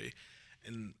slavery.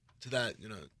 And to that,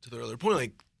 to the earlier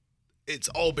point, it's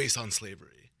all based on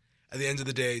slavery. At the end of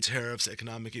the day, tariffs,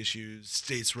 economic issues,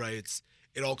 states' rights,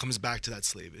 it all comes back to that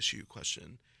slave issue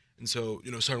question. And so,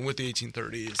 starting with the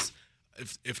 1830s,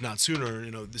 if not sooner,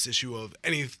 this issue of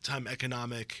any time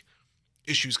economic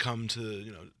issues come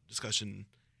to, discussion,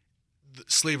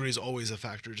 slavery is always a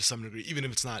factor to some degree, even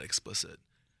if it's not explicit.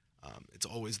 It's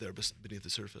always there beneath the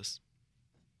surface.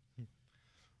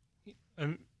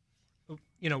 One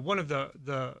of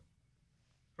the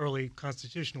early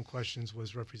constitutional questions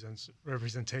was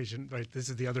representation. Right, this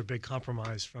is the other big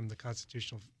compromise from the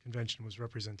Constitutional Convention, was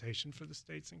representation for the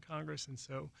states in Congress, and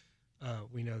so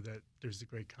we know that there's the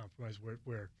Great Compromise,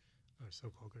 where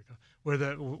so-called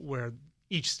Great where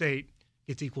each state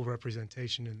gets equal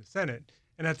representation in the Senate.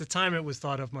 And at the time, it was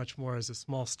thought of much more as a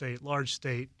small state, large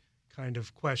state kind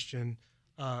of question.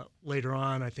 Later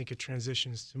on, I think it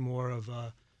transitions to more of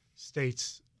a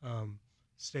states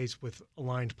with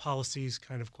aligned policies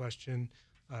kind of question.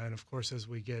 And of course, as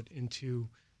we get into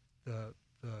the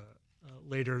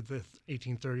later the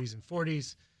 1830s and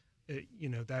 40s,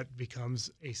 that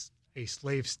becomes a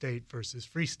slave state versus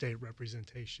free state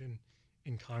representation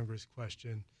in Congress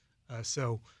question.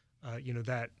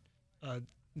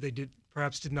 They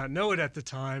perhaps did not know it at the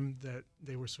time, that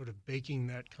they were sort of baking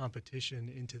that competition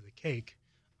into the cake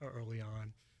early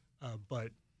on,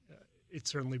 but it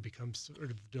certainly becomes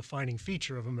sort of a defining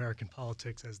feature of American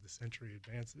politics as the century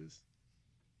advances.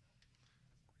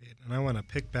 And I want to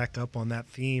pick back up on that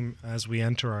theme as we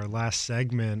enter our last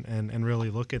segment and really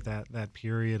look at that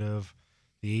period of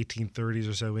the 1830s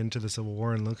or so into the Civil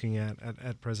War, and looking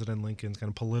at President Lincoln's kind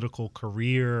of political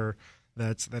career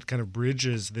that kind of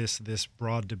bridges this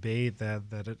broad debate that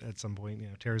at some point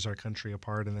tears our country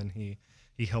apart, and then he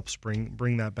helps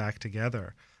bring that back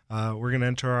together. We're going to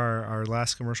enter our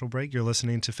last commercial break. You're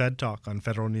listening to Fed Talk on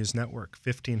Federal News Network,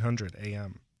 1500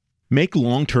 AM. Make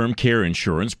long-term care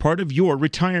insurance part of your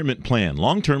retirement plan.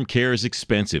 Long-term care is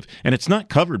expensive, and it's not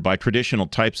covered by traditional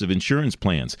types of insurance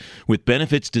plans. With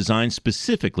benefits designed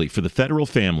specifically for the federal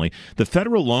family, the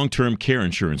Federal Long-Term Care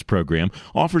Insurance Program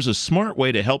offers a smart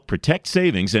way to help protect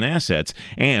savings and assets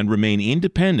and remain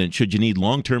independent should you need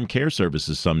long-term care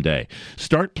services someday.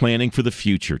 Start planning for the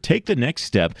future. Take the next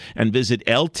step and visit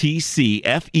ltcfeds.com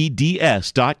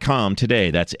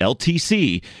today. That's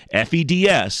ltcfeds.com.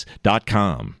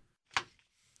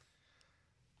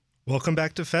 Welcome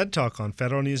back to Fed Talk on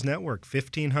Federal News Network,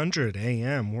 1500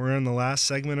 AM. We're in the last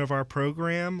segment of our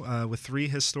program with three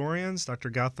historians,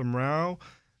 Dr. Gautam Rao,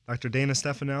 Dr. Dana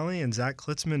Stefanelli, and Zach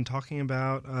Klitzman, talking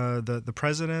about the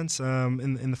presidents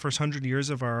in the first 100 years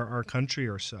of our country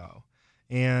or so.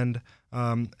 And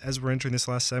as we're entering this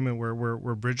last segment,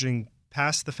 we're bridging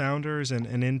past the founders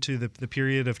and into the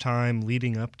period of time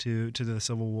leading up to the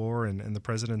Civil War and the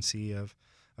presidency of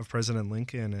President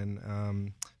Lincoln.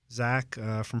 And Zach,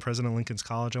 from President Lincoln's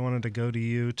College, I wanted to go to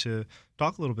you to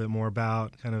talk a little bit more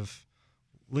about kind of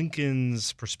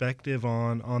Lincoln's perspective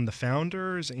on the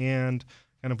founders and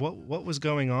kind of what was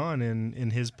going on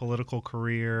in his political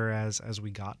career as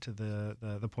we got to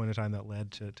the point of time that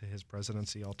led to his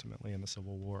presidency ultimately in the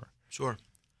Civil War. Sure.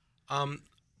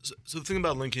 So the thing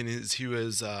about Lincoln is he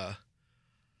was one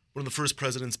of the first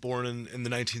presidents born in the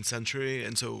 19th century,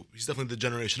 and so he's definitely the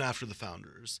generation after the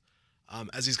founders.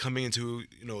 As he's coming into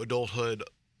adulthood,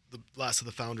 the last of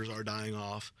the founders are dying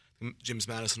off. James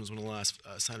Madison was one of the last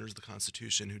signers of the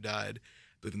Constitution who died,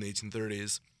 I believe, in the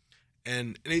 1830s.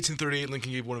 And in 1838,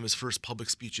 Lincoln gave one of his first public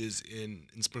speeches in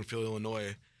Springfield,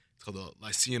 Illinois. It's called the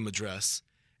Lyceum Address.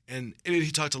 And in it,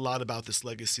 he talked a lot about this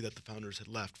legacy that the founders had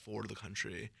left for the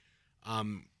country.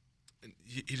 And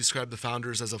he described the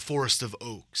founders as a forest of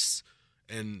oaks.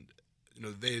 And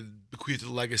they bequeathed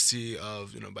a legacy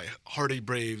of, by hardy,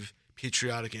 brave,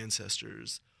 patriotic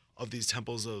ancestors of these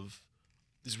temples of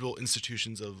these real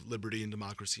institutions of liberty and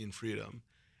democracy and freedom.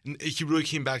 And he really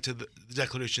came back to the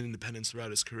Declaration of Independence throughout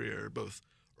his career, both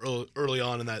early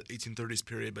on in that 1830s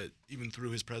period, but even through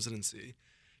his presidency.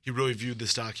 He really viewed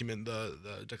this document,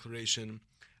 the Declaration,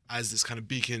 as this kind of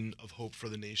beacon of hope for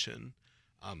the nation.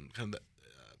 Kind of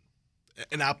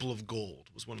an apple of gold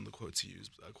was one of the quotes he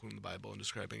used, quoting the Bible and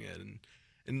describing it.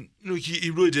 And he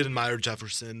really did admire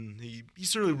Jefferson. He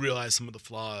certainly realized some of the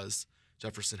flaws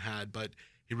Jefferson had, but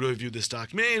he really viewed this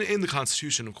document, and the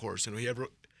Constitution, of course. He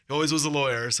always was a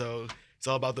lawyer, so it's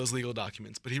all about those legal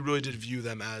documents. But he really did view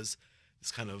them as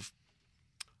this kind of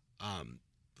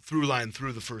through line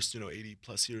through the first 80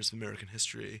 plus years of American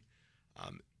history.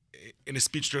 In a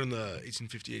speech during the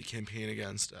 1858 campaign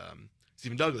against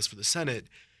Stephen Douglas for the Senate,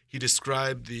 he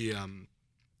described the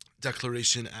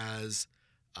Declaration as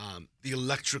the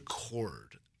electric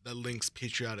cord that links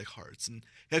patriotic hearts. And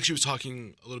he actually was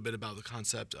talking a little bit about the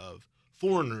concept of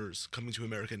foreigners coming to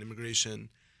America and immigration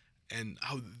and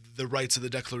how the rights of the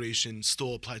Declaration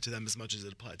still applied to them as much as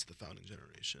it applied to the founding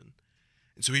generation.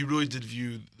 And so he really did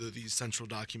view these central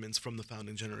documents from the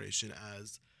founding generation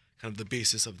as kind of the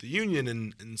basis of the Union.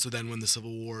 And so then when the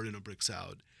Civil War breaks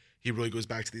out, he really goes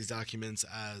back to these documents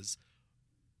as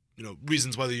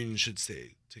reasons why the Union should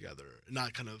stay together,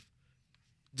 not kind of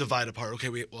divide apart. Okay,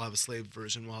 we'll have a slave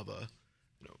version, we'll have a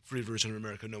free version of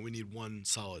America. No, we need one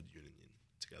solid Union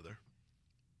together.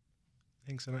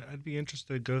 Thanks, and I'd be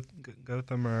interested,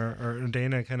 Gautam or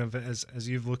Dana, kind of as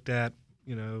you've looked at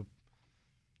the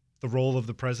role of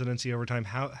the presidency over time.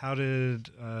 How did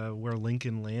where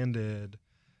Lincoln landed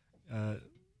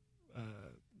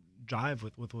jive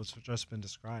with what's just been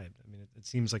described? I mean, it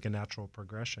seems like a natural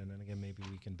progression, and again, maybe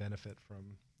we can benefit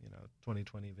from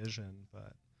 2020 vision,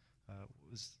 but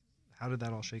how did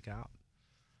that all shake out?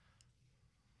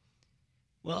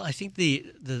 Well, I think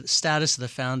the status of the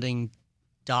founding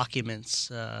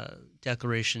documents,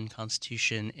 Declaration,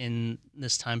 Constitution, in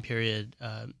this time period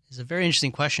is a very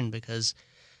interesting question because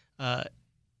to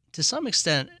some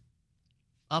extent,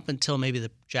 up until maybe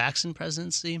the Jackson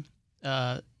presidency,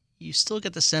 you still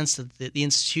get the sense that the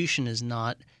institution is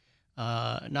not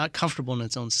comfortable in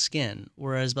its own skin.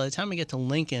 Whereas by the time we get to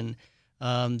Lincoln,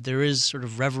 there is sort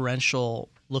of reverential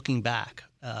looking back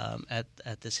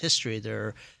at this history. There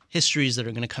are histories that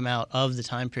are going to come out of the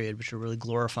time period which are really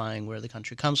glorifying where the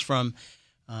country comes from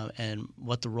and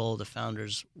what the role of the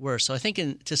founders were. So I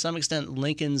think to some extent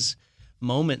Lincoln's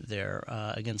moment there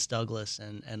against Douglas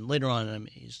and later on,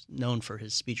 he's known for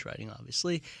his speech writing,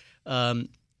 obviously,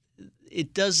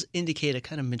 it does indicate a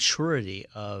kind of maturity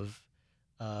of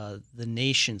the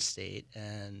nation state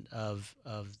and of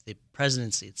the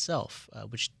presidency itself,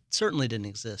 which certainly didn't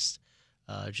exist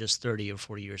just 30 or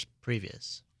 40 years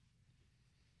previous.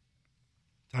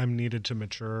 time needed to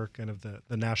mature, kind of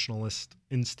the nationalist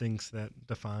instincts that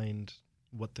defined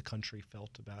what the country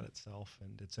felt about itself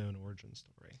and its own origin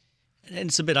story. And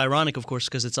it's a bit ironic, of course,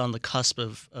 because it's on the cusp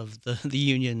of the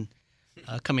Union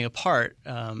coming apart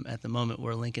at the moment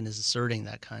where Lincoln is asserting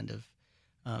that kind of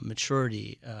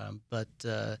maturity. But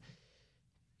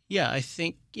I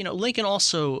think Lincoln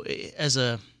also, as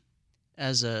a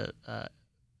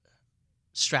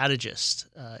strategist,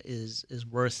 is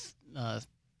worth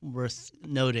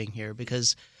noting here,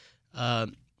 because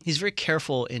he's very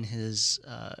careful in his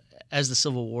as the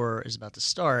Civil War is about to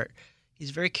start. He's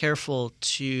very careful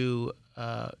to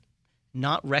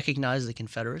not recognize the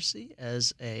Confederacy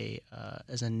as a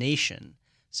nation.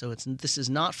 So this is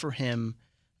not for him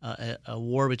a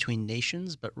war between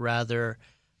nations, but rather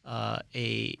at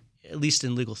least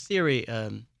in legal theory,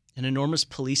 an enormous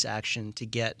police action to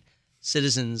get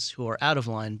citizens who are out of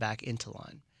line back into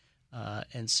line.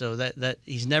 And so that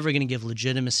he's never going to give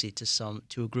legitimacy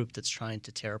to a group that's trying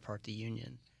to tear apart the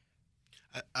Union.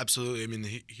 Absolutely. I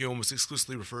mean, he almost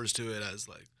exclusively refers to it as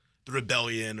like the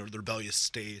rebellion or the rebellious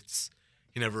states.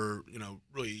 He never,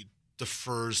 really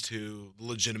defers to the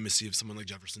legitimacy of someone like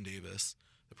Jefferson Davis,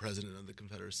 the president of the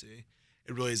Confederacy.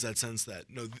 It really is that sense that,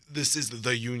 no, this is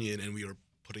the Union and we are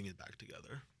putting it back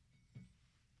together.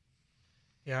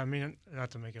 Yeah, I mean,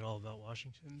 not to make it all about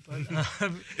Washington, but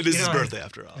it is his birthday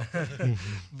after all.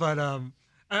 But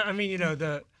I mean,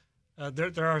 there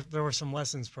were some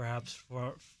lessons perhaps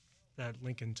that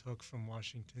Lincoln took from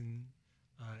Washington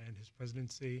and his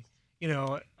presidency.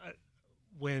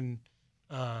 When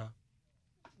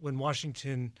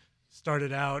Washington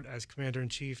started out as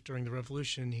commander-in-chief during the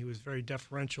Revolution, he was very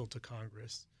deferential to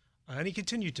Congress, and he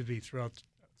continued to be throughout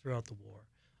the war.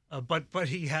 But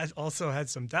he also had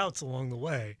some doubts along the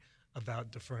way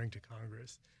about deferring to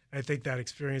Congress. And I think that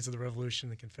experience of the Revolution,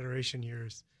 the Confederation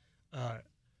years,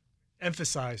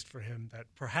 emphasized for him that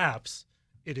perhaps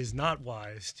it is not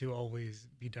wise to always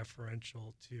be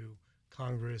deferential to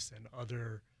Congress and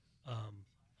other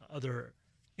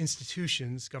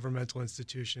institutions, governmental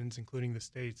institutions, including the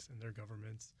states and their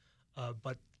governments.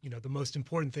 But the most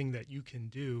important thing that you can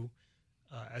do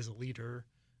as a leader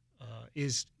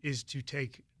is to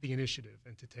take the initiative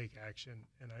and to take action.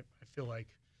 And I feel like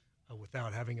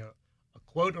without having a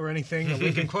quote or anything, a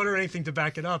Lincoln quote or anything to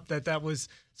back it up, that was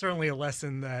certainly a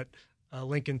lesson that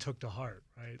Lincoln took to heart,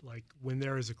 right? Like when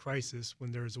there is a crisis,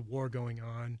 when there is a war going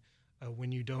on,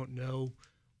 when you don't know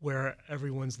where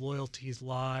everyone's loyalties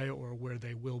lie or where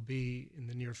they will be in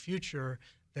the near future,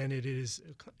 then it is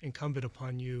incumbent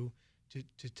upon you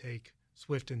to take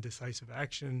swift and decisive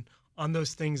action on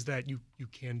those things that you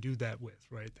can do that with,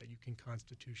 right? That you can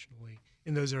constitutionally,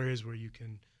 in those areas where you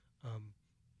can,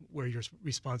 where your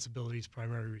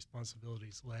primary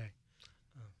responsibilities lay.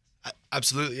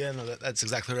 Absolutely, yeah, no, that's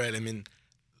exactly right. I mean,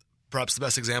 perhaps the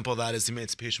best example of that is the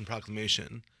Emancipation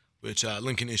Proclamation, which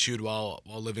Lincoln issued while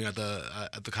living at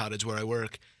the cottage where I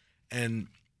work, and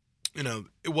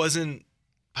it wasn't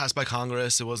passed by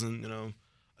Congress. It wasn't an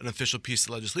official piece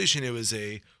of legislation. It was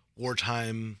a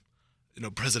wartime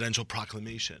presidential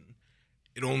proclamation.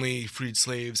 It only freed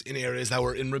slaves in areas that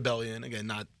were in rebellion. Again,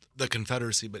 not the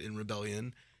Confederacy, but in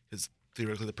rebellion, because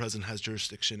theoretically the president has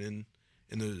jurisdiction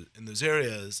in those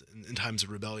areas in times of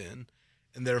rebellion,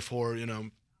 and therefore,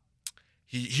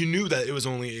 he knew that it was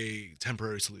only a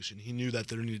temporary solution. He knew that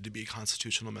there needed to be a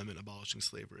constitutional amendment abolishing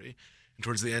slavery. And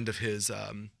towards the end of his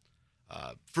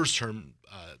first term,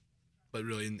 but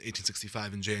really in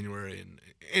 1865 in January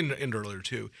and earlier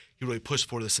too, he really pushed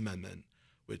for this amendment,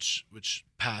 which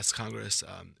passed Congress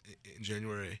in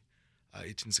January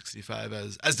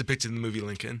 1865 as depicted in the movie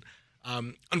Lincoln.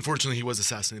 Unfortunately, he was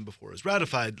assassinated before it was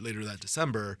ratified later that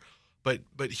December, but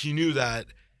he knew that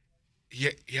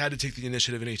he had to take the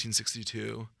initiative in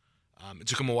 1862. It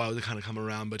took him a while to kind of come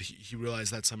around, but he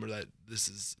realized that summer that this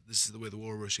is the way the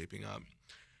war was shaping up,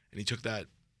 and he took that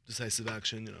decisive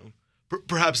action.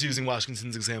 Perhaps using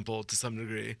Washington's example to some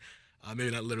degree,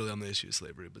 maybe not literally on the issue of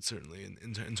slavery, but certainly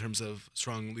in terms of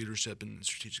strong leadership and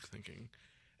strategic thinking.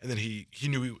 And then he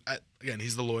knew, again,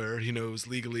 he's the lawyer. He knows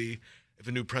legally if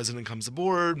a new president comes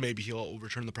aboard, maybe he'll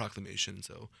overturn the proclamation.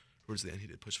 So towards the end, he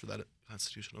did push for that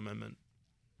constitutional amendment.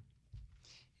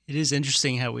 It is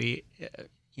interesting how we,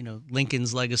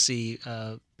 Lincoln's legacy,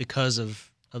 because of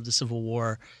the Civil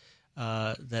War,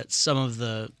 that some of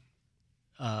the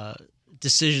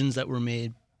decisions that were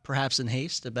made, perhaps in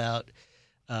haste, about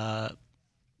the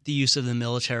use of the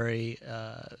military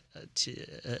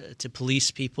to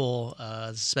police people,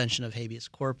 the suspension of habeas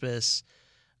corpus.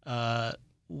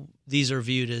 These are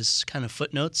viewed as kind of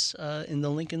footnotes in the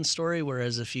Lincoln story,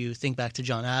 whereas if you think back to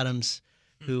John Adams,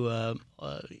 who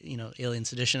Alien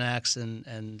Sedition Acts,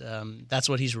 and that's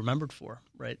what he's remembered for,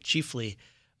 right? Chiefly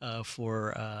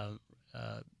for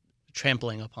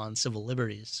trampling upon civil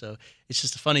liberties. So it's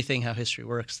just a funny thing how history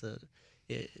works. The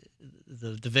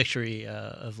victory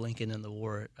of Lincoln in the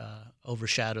war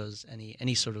overshadows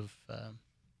any sort of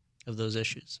those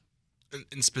issues.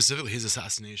 And specifically, his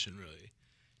assassination really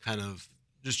kind of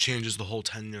just changes the whole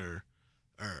tenure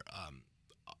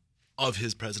of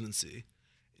his presidency,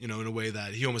 in a way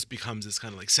that he almost becomes this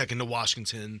kind of like second to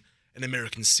Washington, an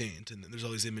American saint. And there's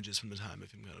all these images from the time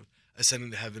of him kind of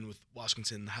ascending to heaven with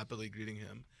Washington happily greeting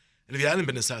him. And if he hadn't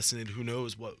been assassinated, who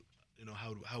knows what,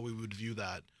 how we would view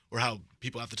that, or how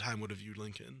people at the time would have viewed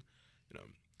Lincoln.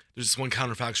 There's this one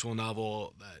counterfactual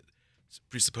novel that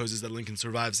presupposes that Lincoln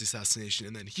survives the assassination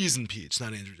and then he's impeached,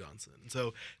 not Andrew Johnson. And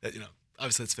so that,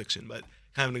 obviously that's fiction, but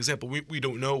kind of an example. We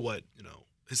don't know what,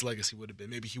 his legacy would have been.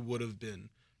 Maybe he would have been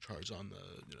charged on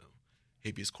the,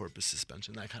 habeas corpus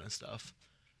suspension, that kind of stuff.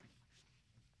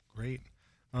 Great.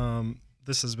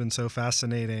 This has been so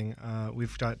fascinating.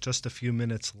 We've got just a few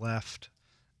minutes left.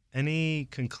 Any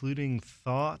concluding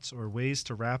thoughts or ways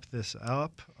to wrap this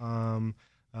up?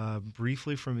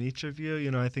 Briefly from each of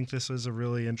you. I think this was a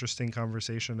really interesting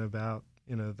conversation about,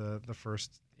 the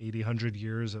first 80, 100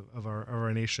 years of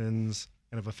our nation's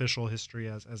kind of official history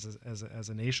as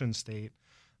a nation state.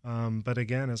 But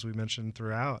again, as we mentioned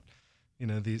throughout,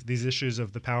 these issues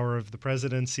of the power of the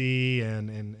presidency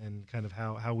and kind of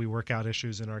how we work out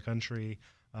issues in our country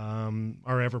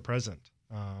are ever present.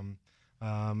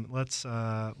 Let's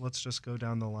just go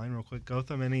down the line real quick.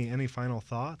 Gotham, any final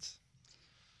thoughts?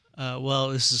 Well,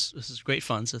 this is great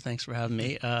fun, so thanks for having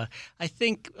me. I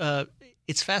think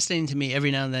it's fascinating to me.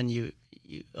 Every now and then you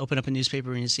open up a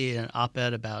newspaper and you see an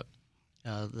op-ed about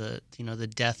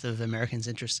the death of Americans'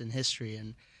 interest in history,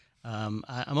 and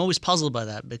I'm always puzzled by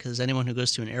that, because anyone who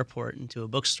goes to an airport and to a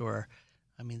bookstore,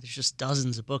 there's just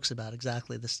dozens of books about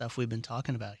exactly the stuff we've been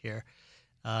talking about here.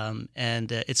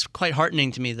 And it's quite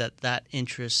heartening to me that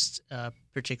interest,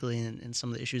 particularly in some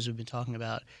of the issues we've been talking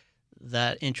about,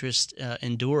 that interest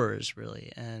endures,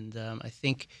 really. And I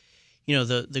think,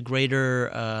 the greater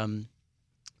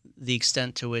the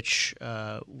extent to which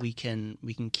we can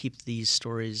keep these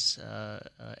stories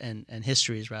and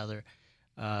histories rather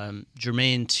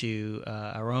germane to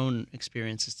our own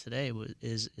experiences today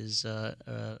is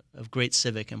of great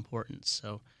civic importance.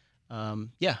 So.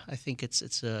 I think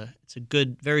it's a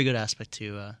very good aspect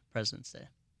to President's Day.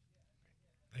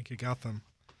 Thank you, Gotham.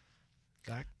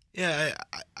 Zach? Yeah,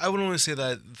 I would only say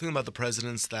that the thing about the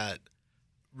presidents that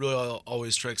really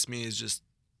always strikes me is just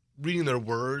reading their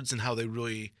words and how they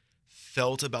really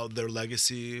felt about their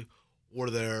legacy or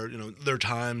their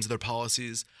times, their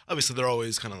policies. Obviously, they're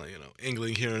always kind of like,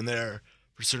 angling here and there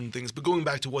for certain things, but going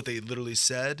back to what they literally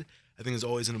said, I think is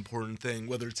always an important thing,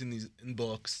 whether it's in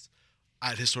books,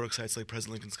 at historic sites like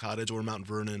President Lincoln's Cottage or Mount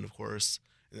Vernon, of course,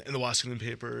 in the Washington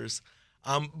papers.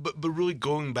 But really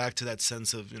going back to that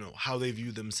sense of, how they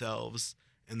view themselves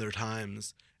and their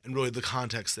times and really the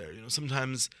context there.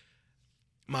 Sometimes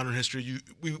modern history,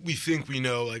 we think we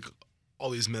know like all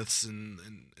these myths and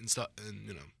stuff and,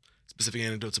 specific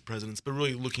anecdotes of presidents, but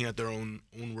really looking at their own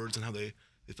words and how they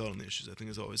felt on the issues, I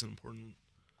think is always an important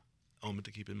element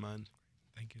to keep in mind.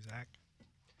 Thank you, Zach.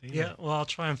 Yeah, well, I'll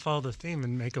try and follow the theme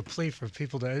and make a plea for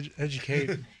people to educate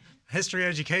history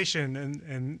education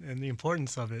and the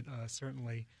importance of it,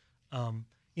 certainly.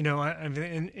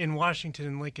 In Washington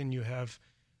and Lincoln, you have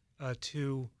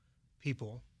two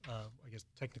people. I guess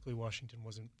technically Washington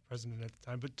wasn't president at the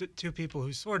time, but two people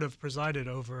who sort of presided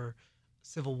over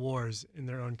civil wars in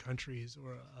their own countries,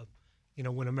 or,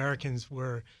 when Americans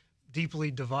were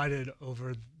deeply divided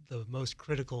over the most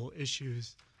critical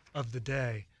issues of the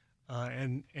day.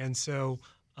 So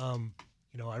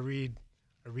I read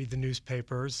the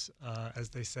newspapers, as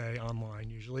they say online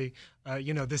usually.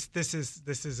 This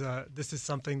is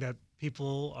something that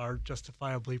people are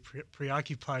justifiably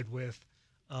preoccupied with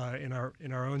in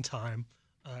our own time,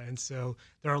 and so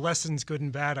there are lessons, good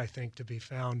and bad, I think, to be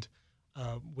found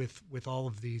with all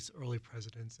of these early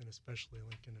presidents, and especially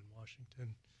Lincoln and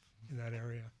Washington in that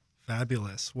area.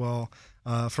 Fabulous. Well,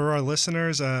 for our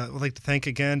listeners, I'd like to thank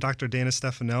again Dr. Dana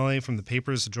Stefanelli from the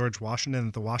Papers of George Washington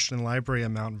at the Washington Library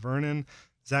at Mount Vernon,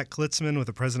 Zach Klitzman with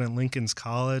the President Lincoln's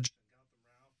College,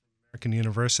 American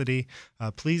University.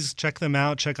 Please check them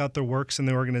out. Check out their works and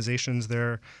the organizations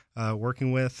they're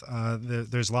working with.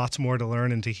 There's lots more to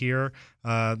learn and to hear.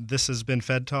 This has been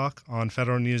Fed Talk on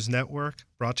Federal News Network,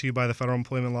 brought to you by the Federal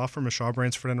Employment Law Firm of Shaw,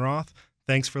 Bransford & Roth.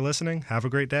 Thanks for listening. Have a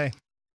great day.